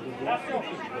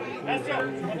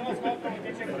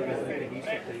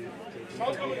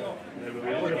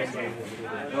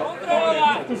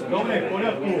 Kontrola! Dobre, v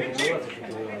poriadku.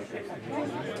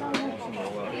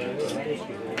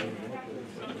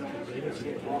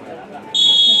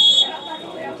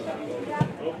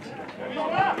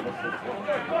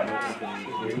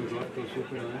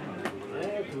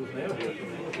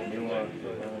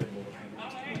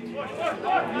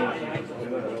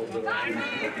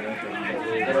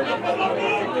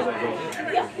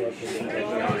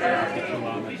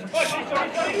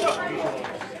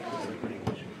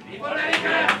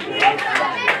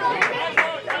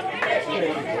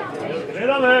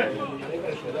 Gledame!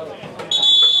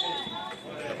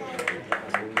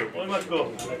 Poď Mačko!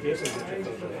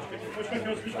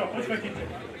 Počkajte.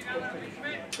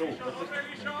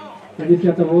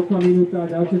 58. minúta,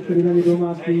 ďalšie striedanie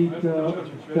domácich,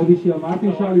 odišiel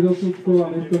Martin Šáli do Súdkov a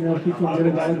mesto měl číslo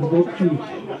 9 Alex Bodčí.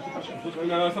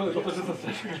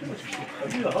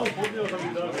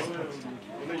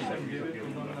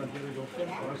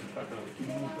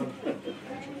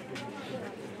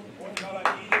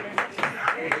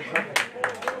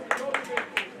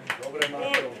 Dobre,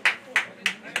 Marko.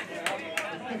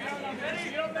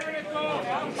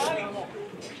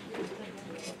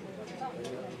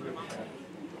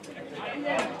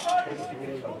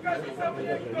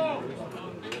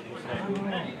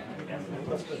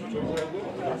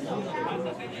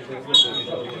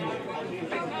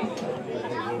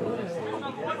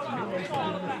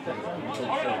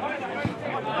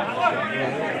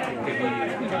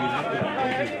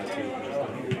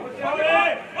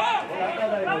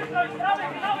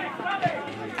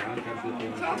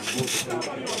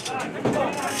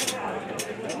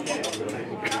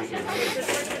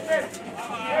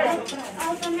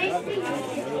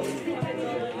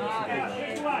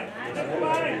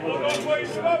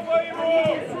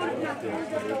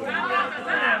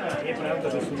 Je pravda,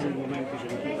 da su u momenti, že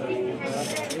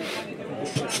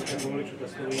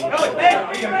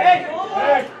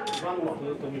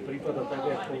to mi pripada tak,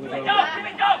 jak povedal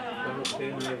Pano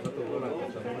Stejno, je za to volá.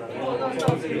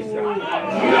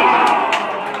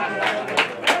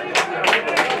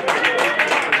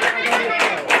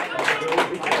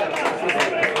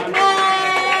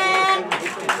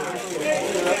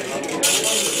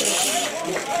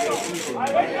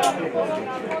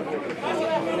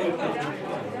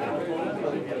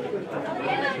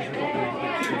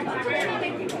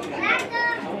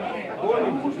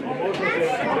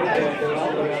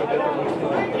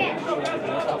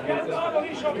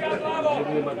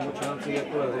 Nebude mať moc šanci,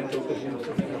 ako a zem to ukáže, že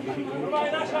sa na budíku.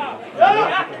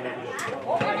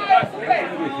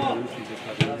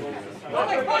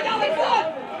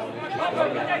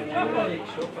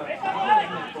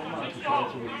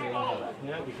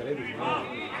 Nejaký kredit má.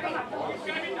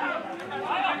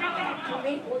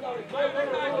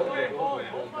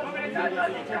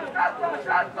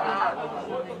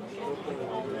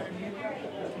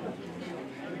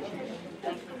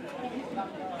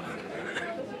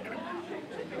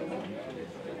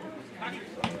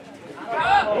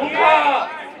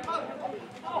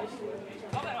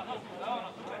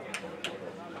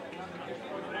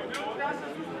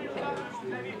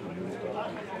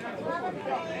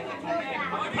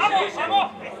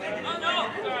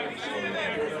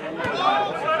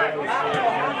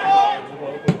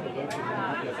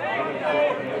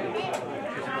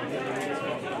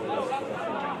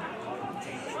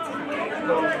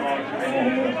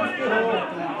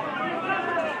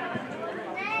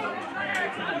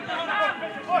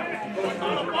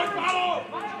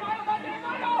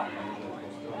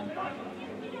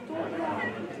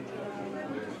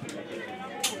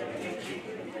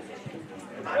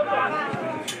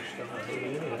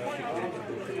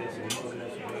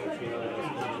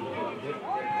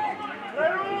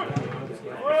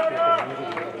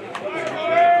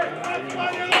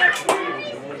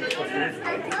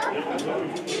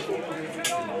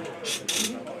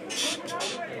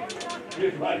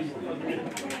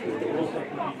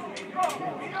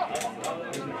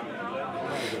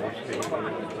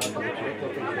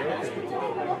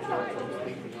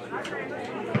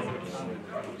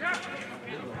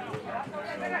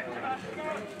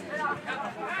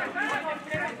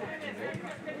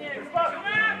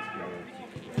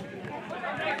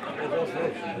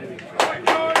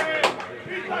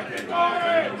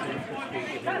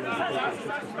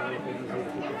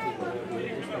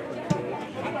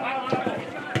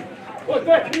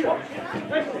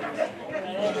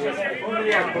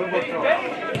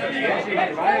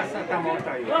 Vaja sa tam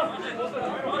otajú.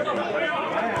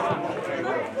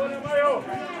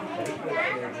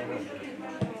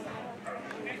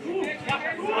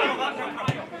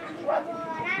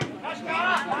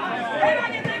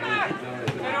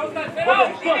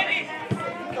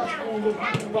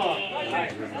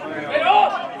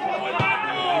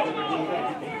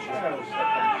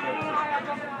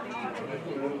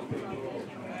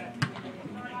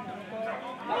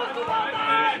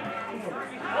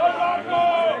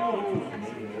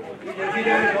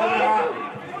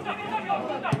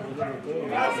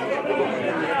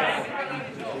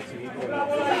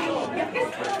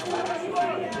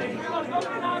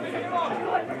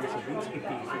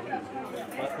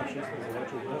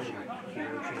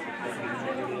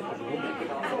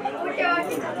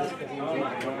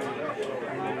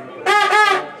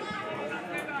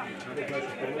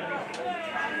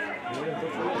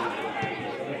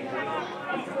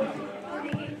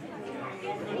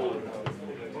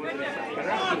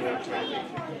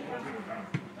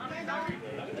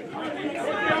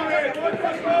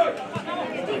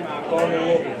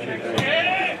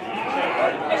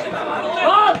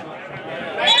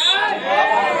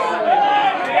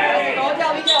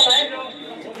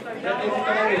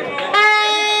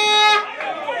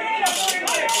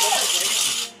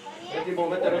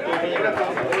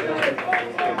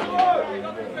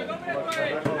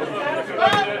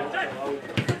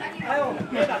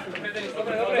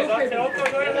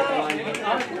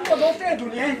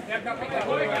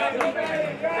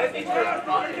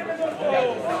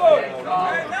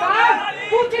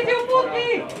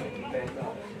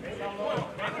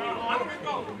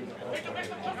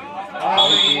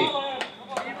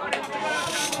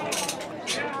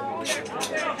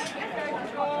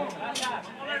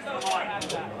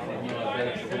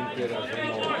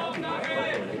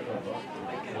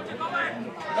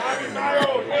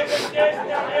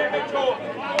 Viesňa, vieme čo.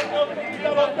 Málo to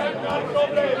vydalo tak mal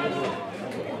problém.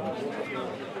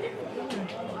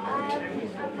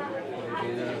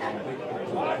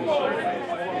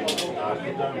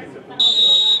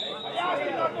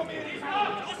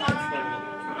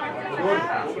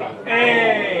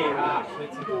 Ej!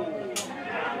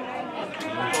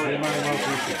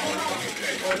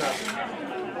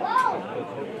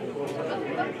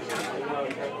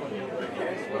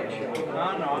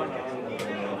 Áno, áno.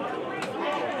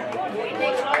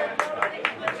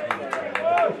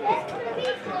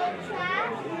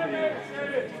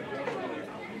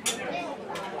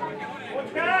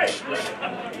 Počkaj!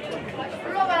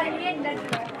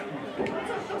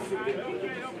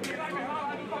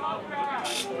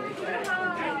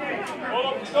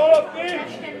 Dolopky!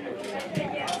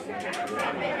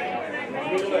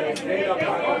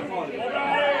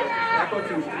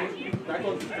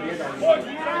 Poď,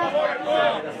 hore,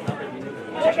 poď!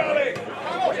 Podali!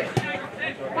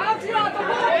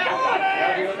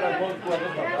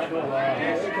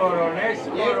 Neskoro,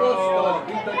 neskoro!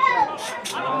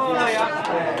 No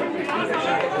jasné!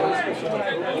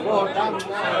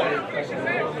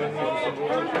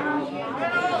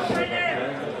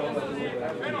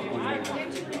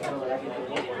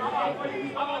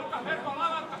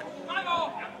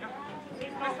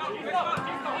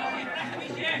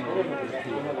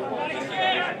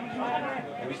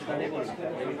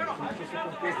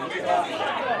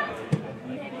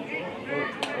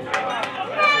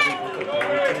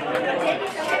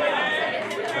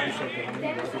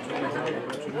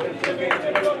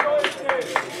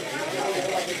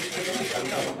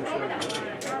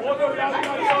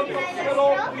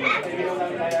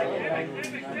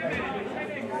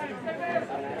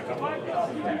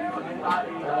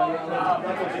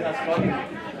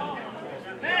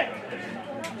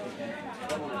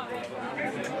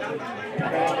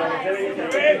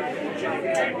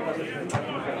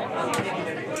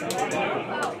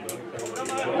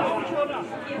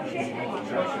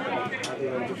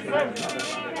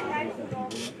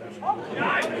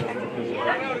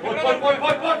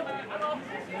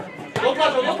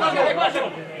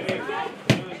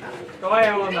 To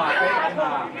je ona, pekná.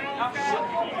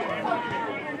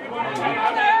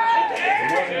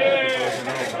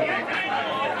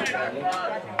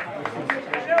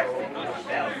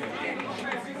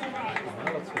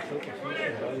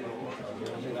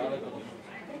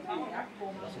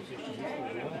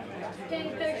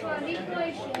 To je šla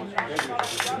rýchlejšie.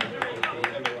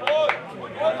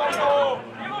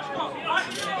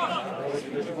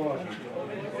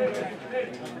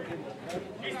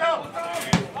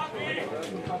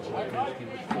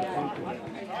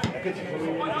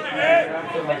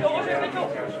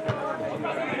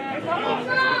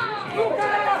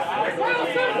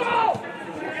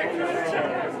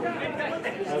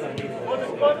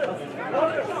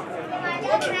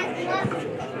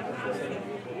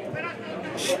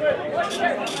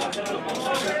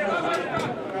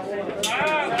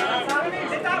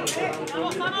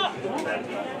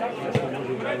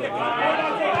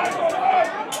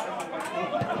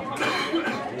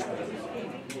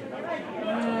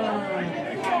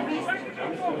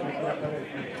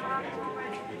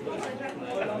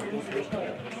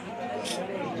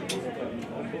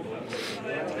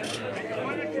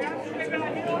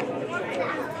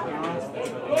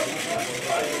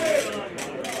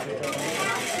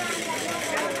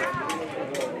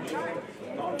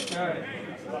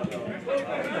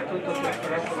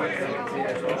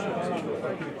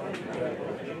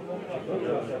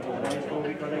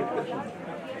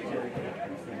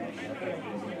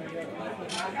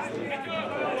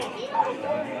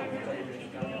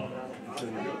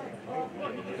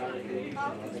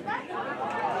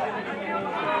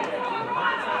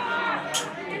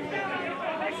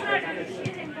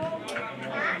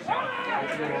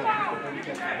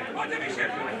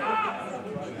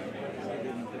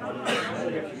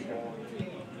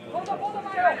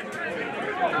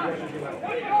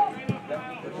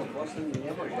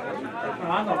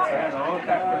 Áno, no,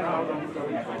 tak to náhodou to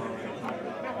vyšlo.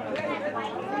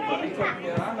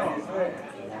 Áno,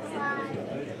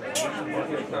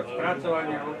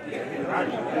 spracovanie ruky.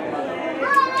 Áno,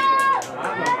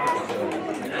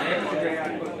 nebude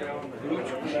ako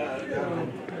ručku.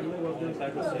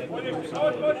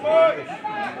 Poď, poď!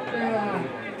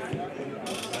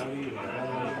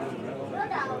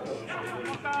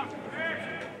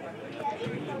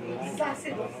 Zase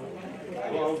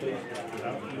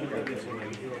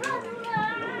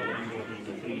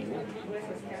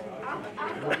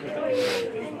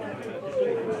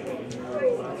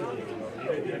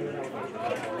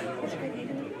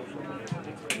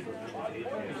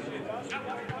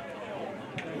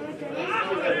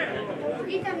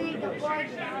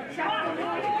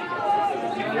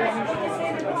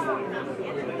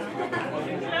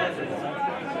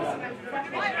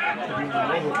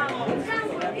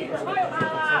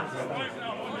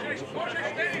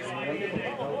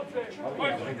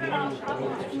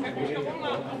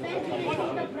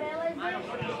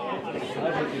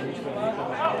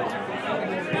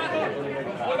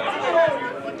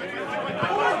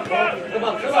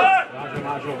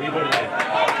Máš ho výborné.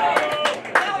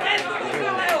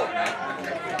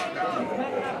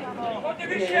 Poďte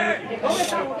vyššie!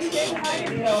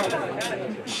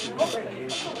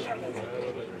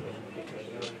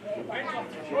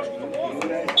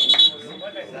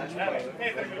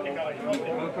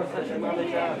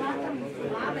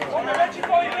 Väčší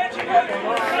pohyb, väčší pohyb!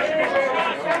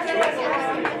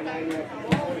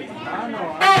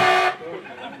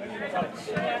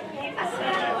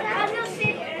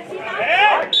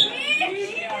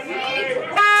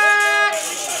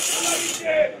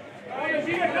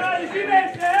 Žive chráni, žive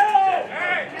ste, evo!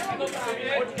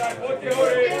 Počkaj, poďte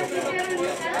hore!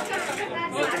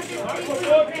 Ako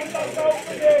poďte, tam sa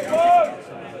úplne, poď!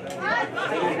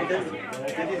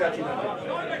 Kedy začínate?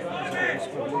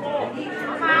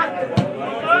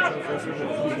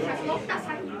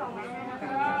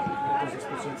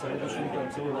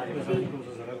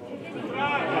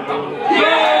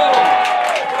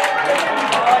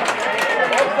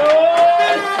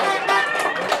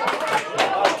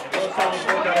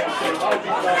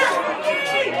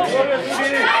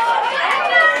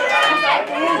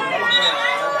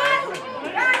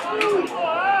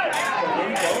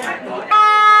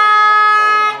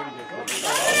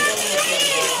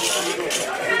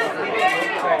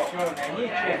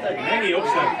 Není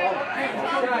obsah.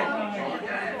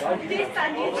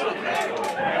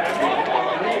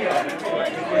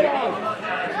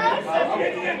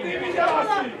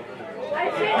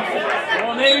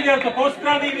 No nevidel to, po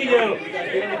strany videl.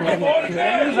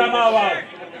 Nemôžu zamával.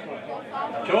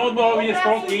 Čo on mohol vidieť z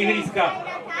polky ihriska?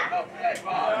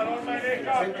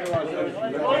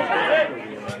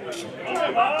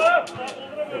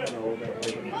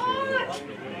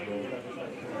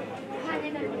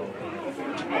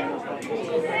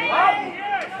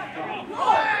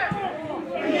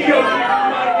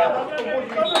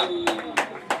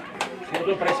 Som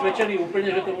to presvedčený úplne,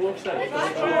 že to bolo obsah.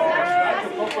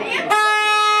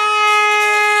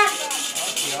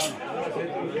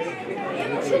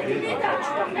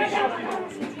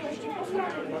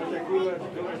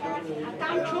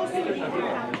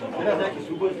 Teraz nejaký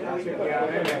súboj s ja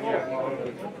neviem, jak mohol.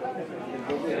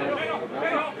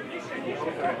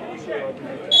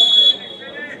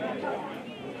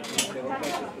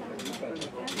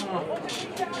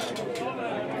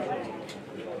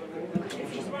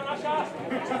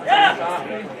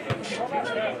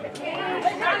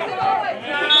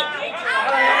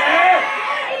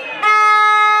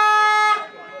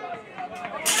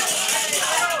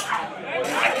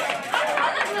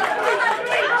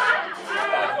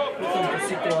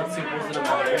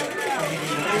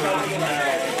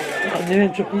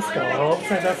 Neviem, čo pískal, ale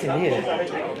offside asi nie.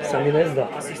 Sa mi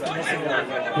nezdá.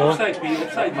 No.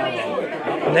 Offside mával.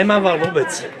 Nemával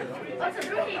vôbec.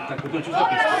 Tak potom čo sa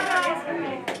pískal?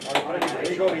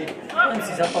 Len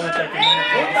si zapamätajte.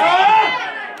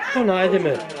 To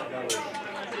nájdeme.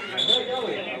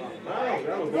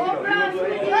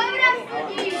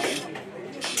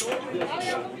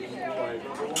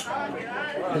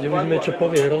 Teď uvidíme, čo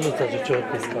povie rozhodca, že čo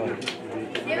odpískal.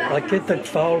 Ale keď tak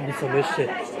faul by som ešte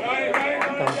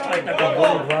tam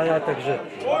boli dvaja, takže...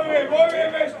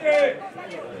 Bojujem ešte!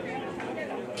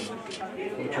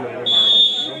 Počúvaj,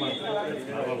 Roman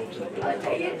dával obsah.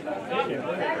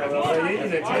 Ale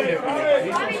jediné, čo je,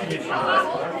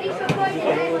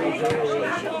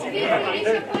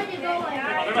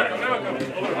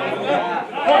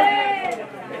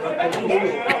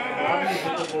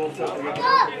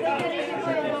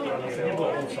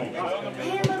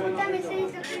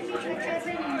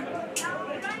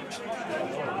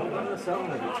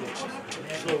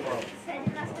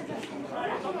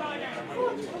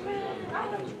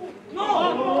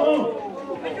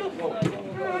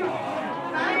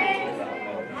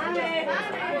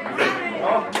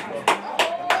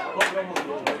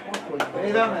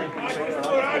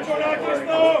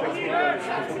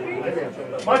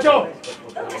 Maťo!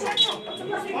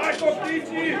 Majko,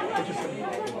 ptíči!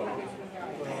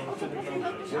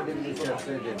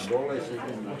 77, dole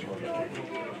 7 na čole.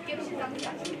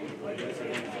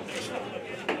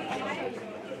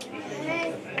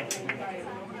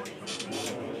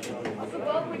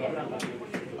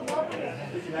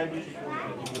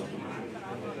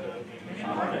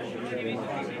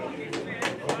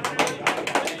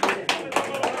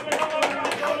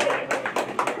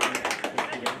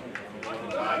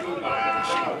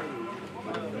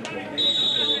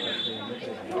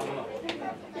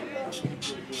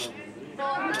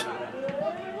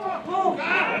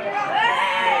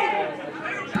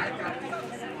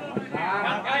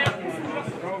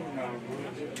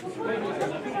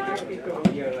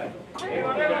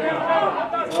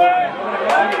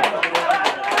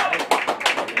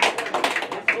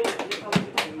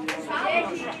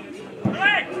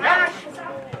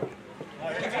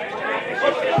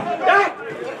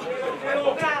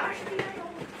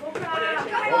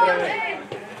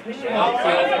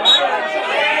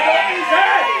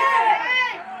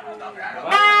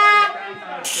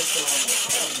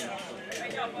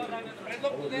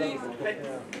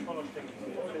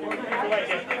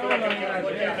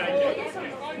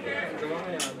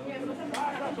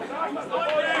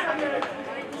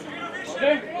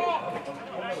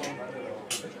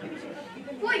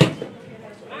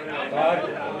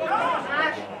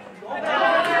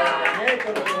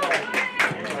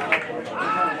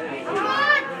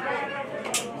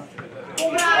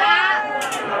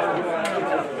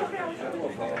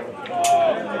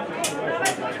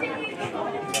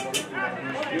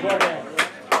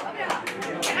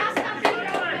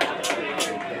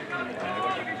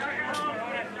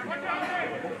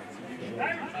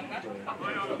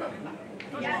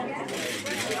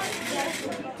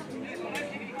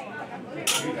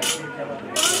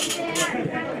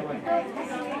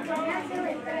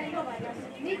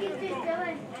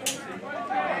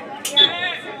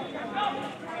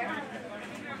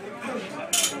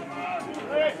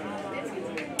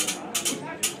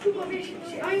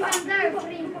 Oni vám dajú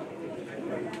plyn.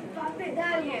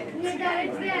 Dajú. Nie dajú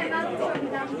dve, ale to mi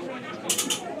dám.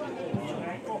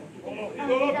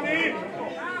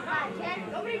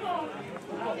 Dobrý gól.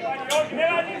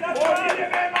 Nevadí za to!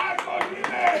 Ideme, Marko,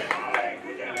 ideme! Alek,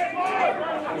 ideme, Marko!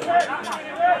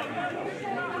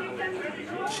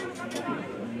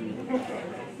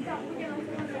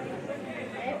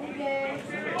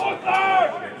 Otáž!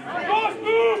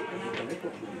 Postup!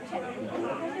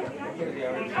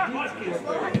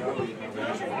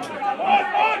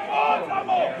 Poď,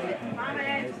 samo!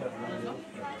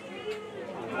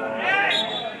 Nevadí.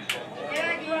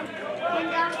 Len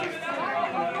dám si počkaj.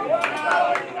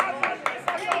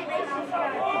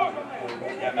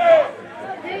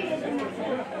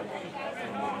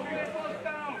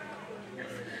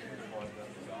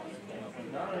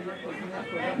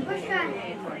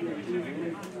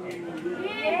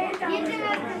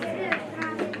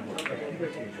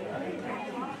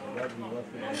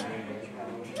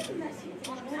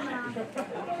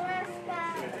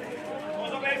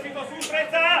 Rozober si to, sústreď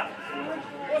sa!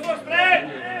 Pozor, spred!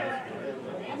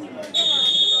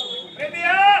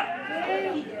 Predia!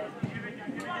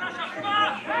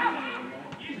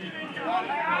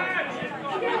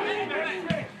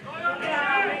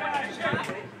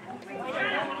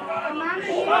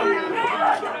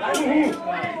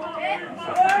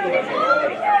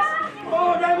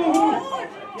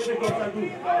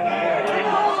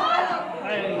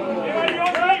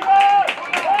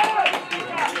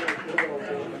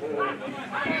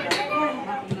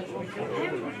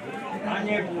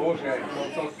 Pane Bože,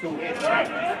 to sú...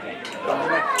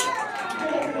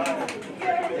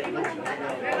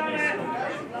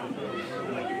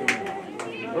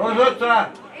 Rozhodca!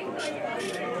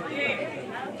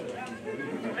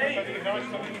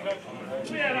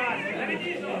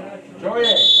 Čo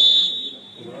je?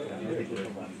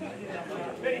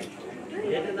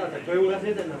 11, to je u nás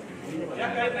 11.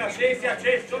 Jaká 11?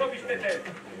 66, čo robíš, Peter?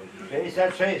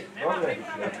 66, dobre.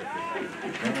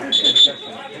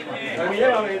 Tak my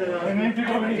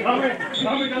nemáme 11.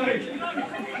 Dáme ďalej.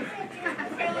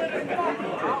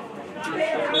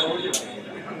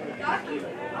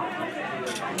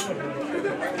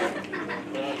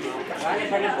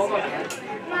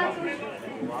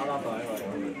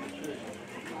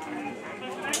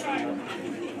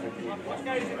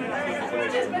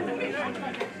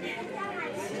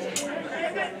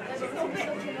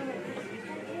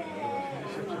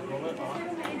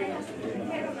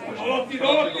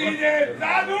 Dolopty, ide,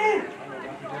 vzadu!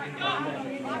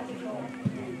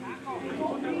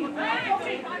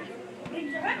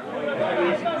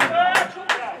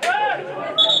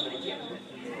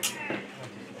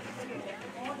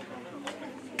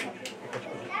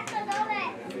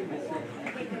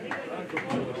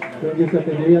 V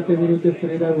 79. minúte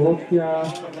striedajú hostia,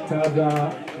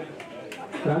 chádza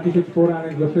František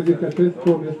Sporánek do 66.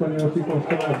 nesplneného síkom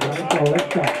strana Branislav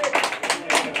Lepka.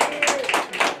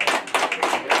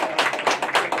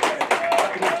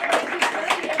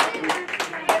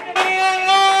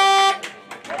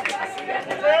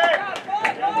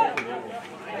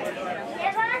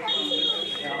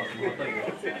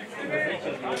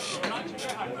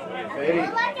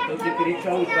 To ti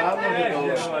kričal už dávno, že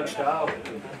dole. Čau.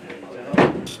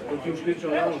 To ti už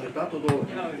kričal dávno, že táto dole.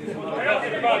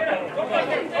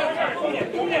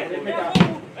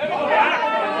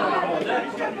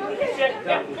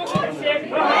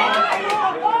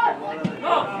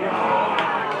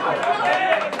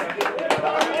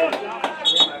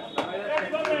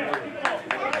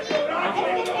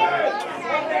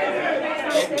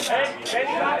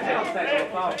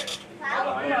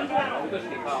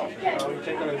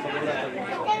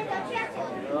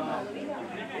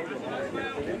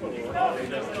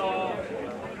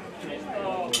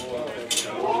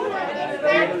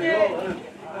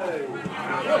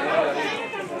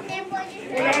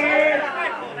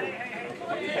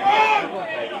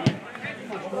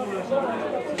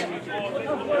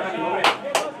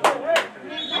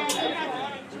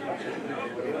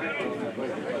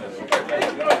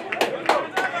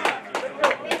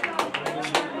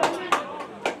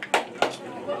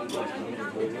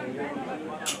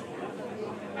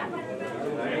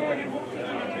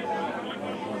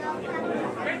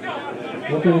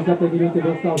 V 85 minúte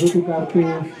dostal žltú kartu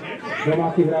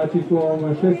domáci hráč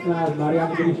číslom 16 Marian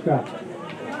Ihriska.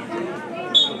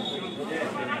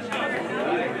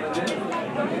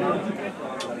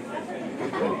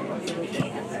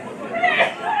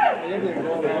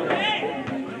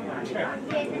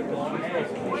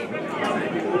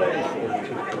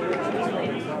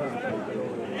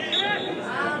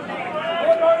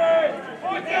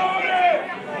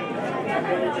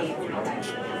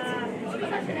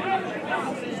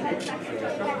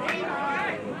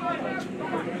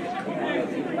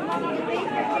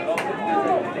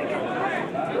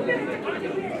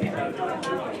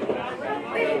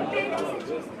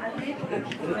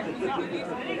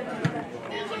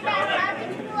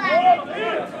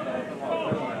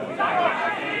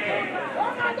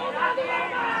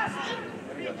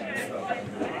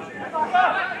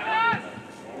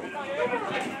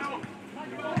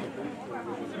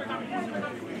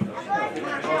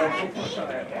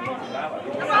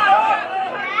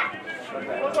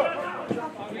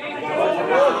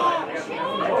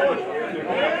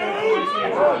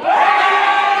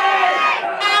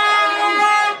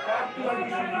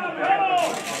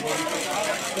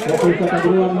 Dokonca tá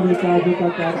druhá minúta, žltá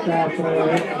karta pre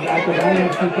hráča Vajnory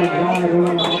číslom 2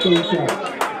 Ronalda Matoviča.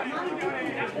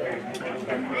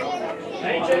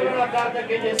 Červená karta,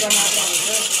 keď je sa napadnú,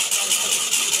 že?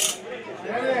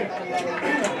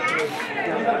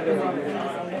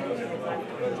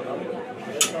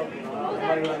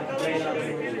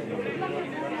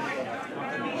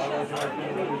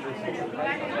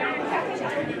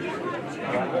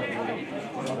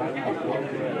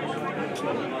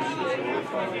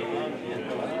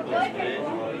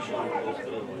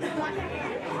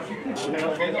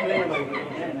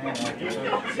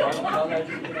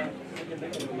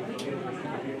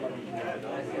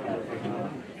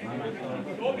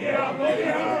 Dobieram!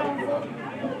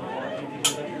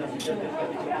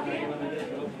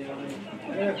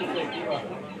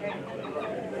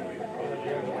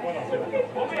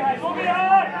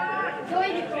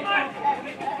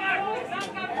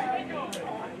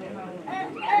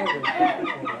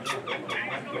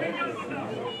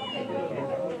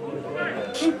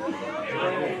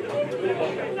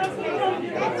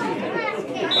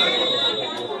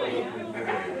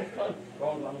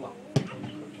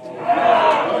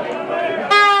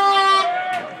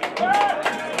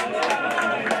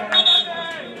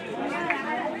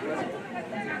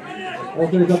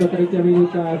 Opäť 3.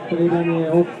 minúta, striedanie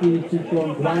hostí s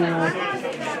číslom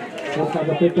 12.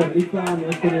 Odchádza Peter Lipa,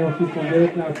 miesto neho s číslom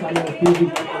 19, Samuel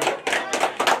Fizik.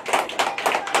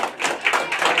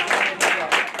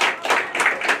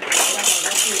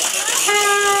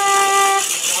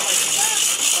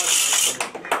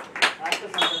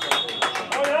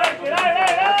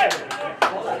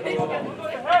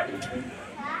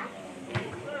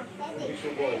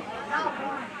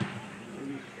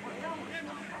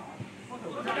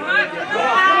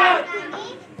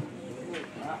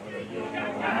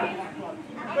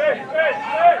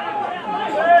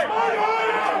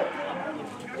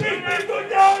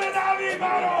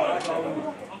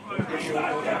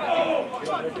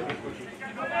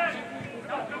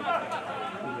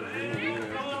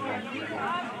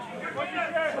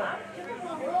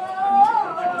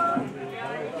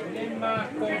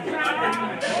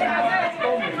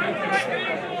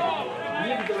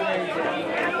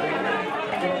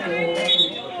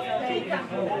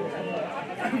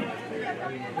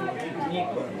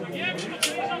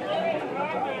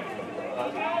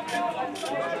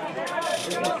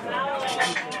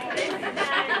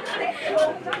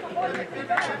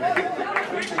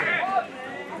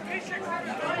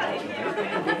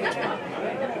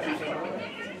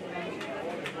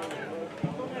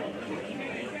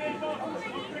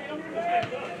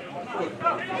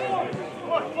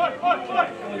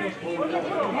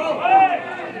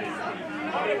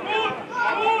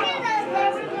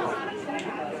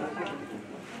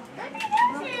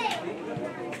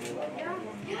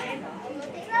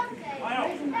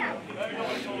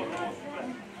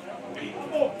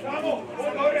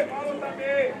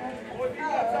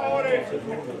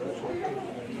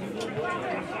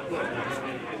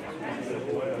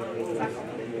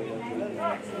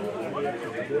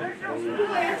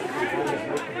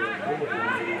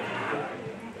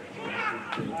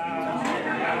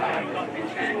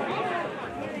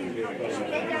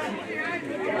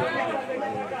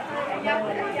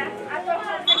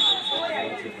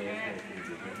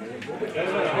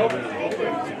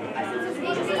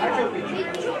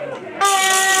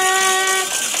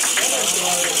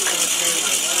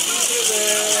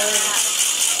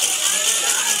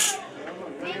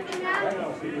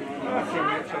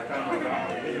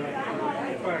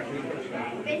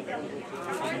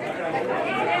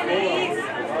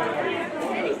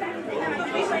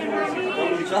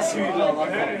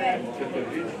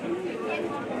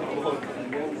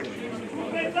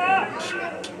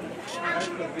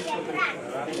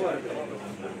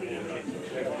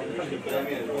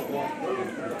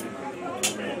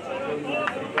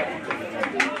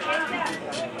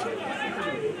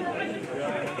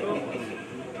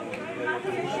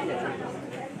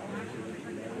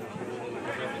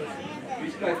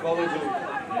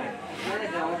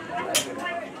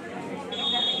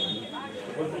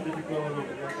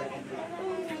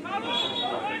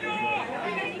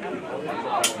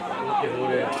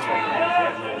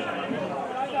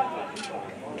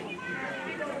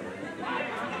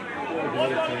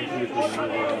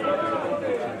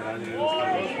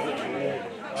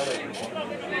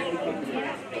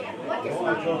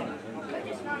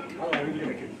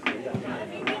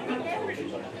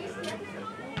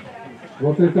 V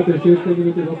 86.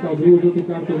 minúte dostal druhú žltú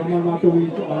kartu Roman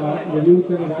Matovič a je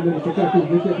vylúčený Vajnory pokračujú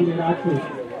s 10 hráčmi.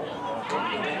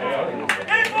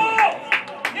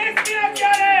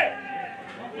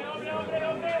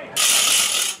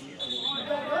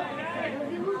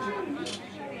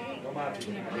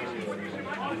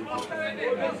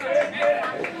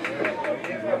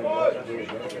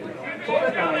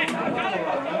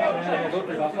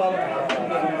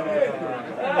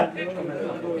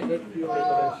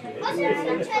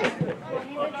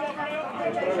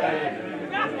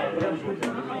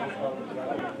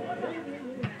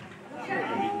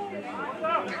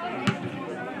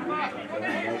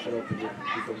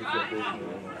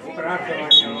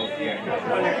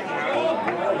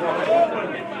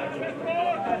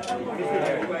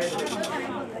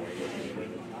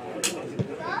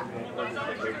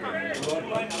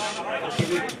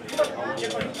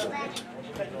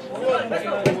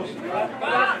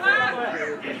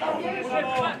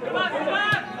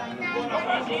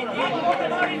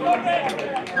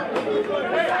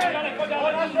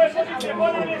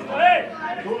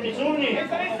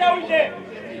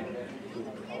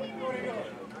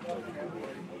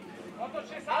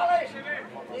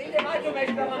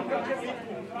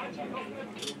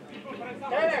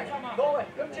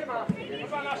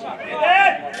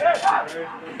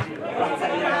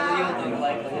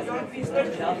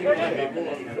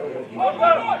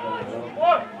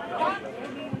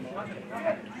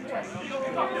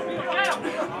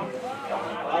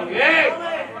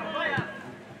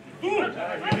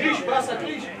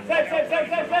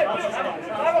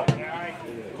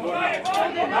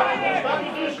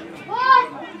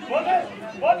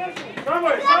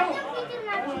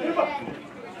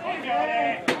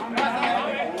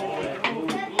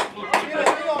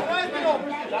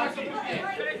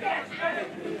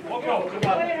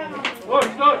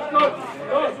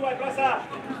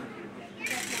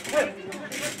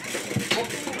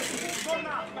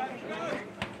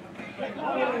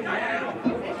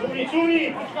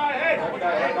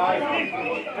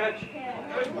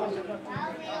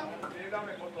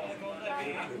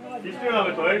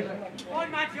 Vystrielame to, hej? Poď,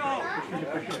 Maťo!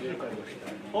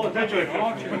 Ten čo je?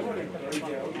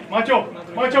 Maťo!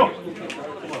 Maťo!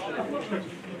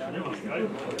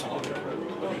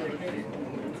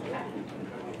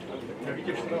 Ja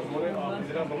vidíte 14 hore a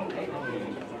vyzerám dole?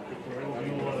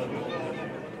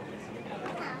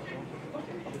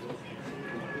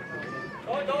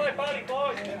 Poď dole, Páli,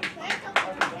 poď!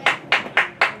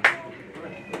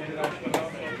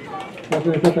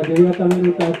 89.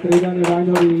 minúta, striedanie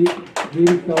Vajnory,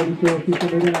 ihriska odišiel s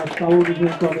číslom 11 Pavol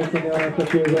Miženko a miesto neho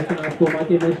nastupuje z 18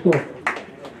 Matej Meško.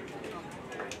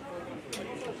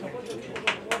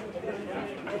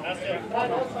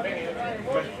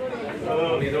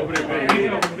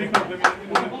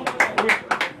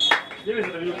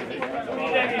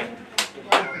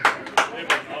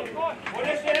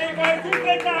 Konečne Renko je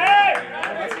sústredná, hej!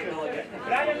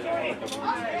 Braňo Čuri!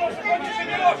 Miloš, konečne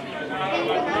Miloš!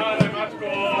 Máre, Mačko!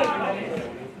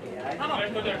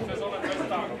 Nech to nech sezóna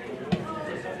prestá.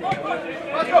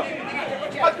 Mačko!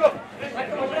 Mačko!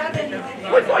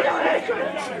 Poď, poď, ale!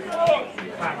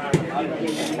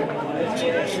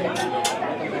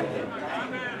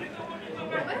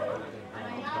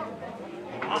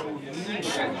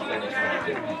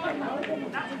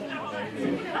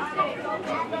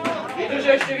 Vydrž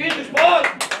ešte, vydrž, poď!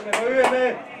 Bojujeme!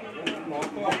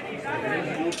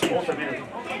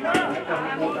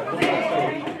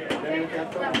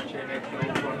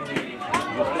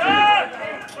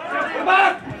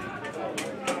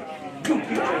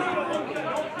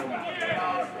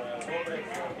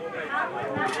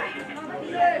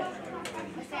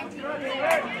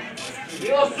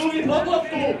 Milo, súvi pod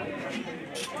loptu!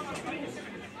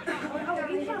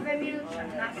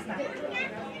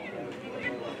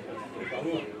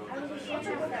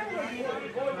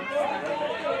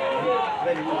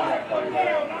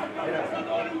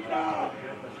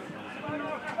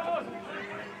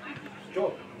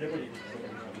 Čo? Kde chodí?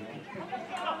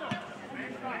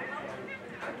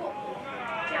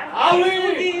 Auli!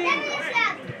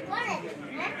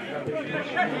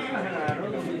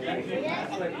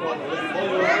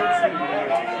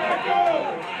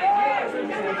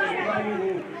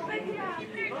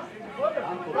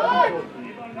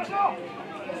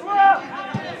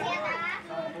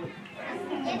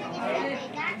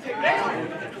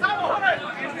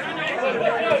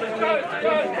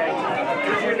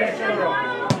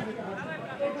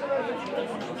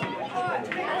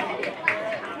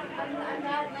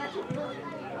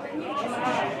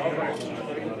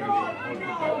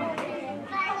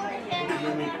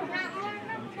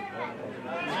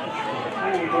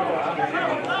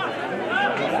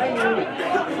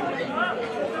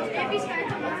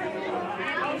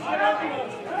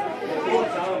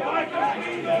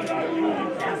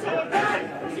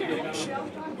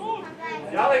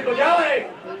 Ďalej, go ďalej!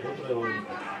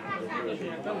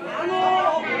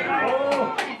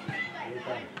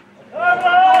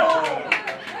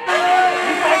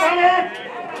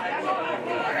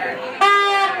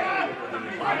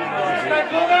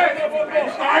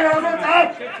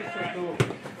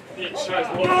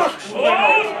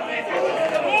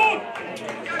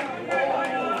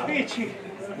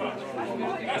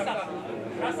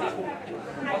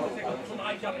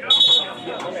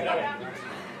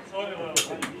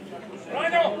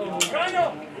 Braňo! Braňo!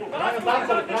 Braňo,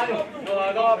 tanko, Braňo!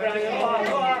 Dobre,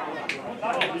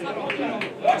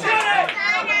 Očiare!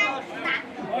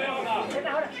 Oj, ona!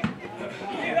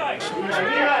 Vyhraj!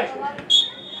 Vyhraj!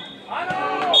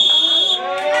 Áno!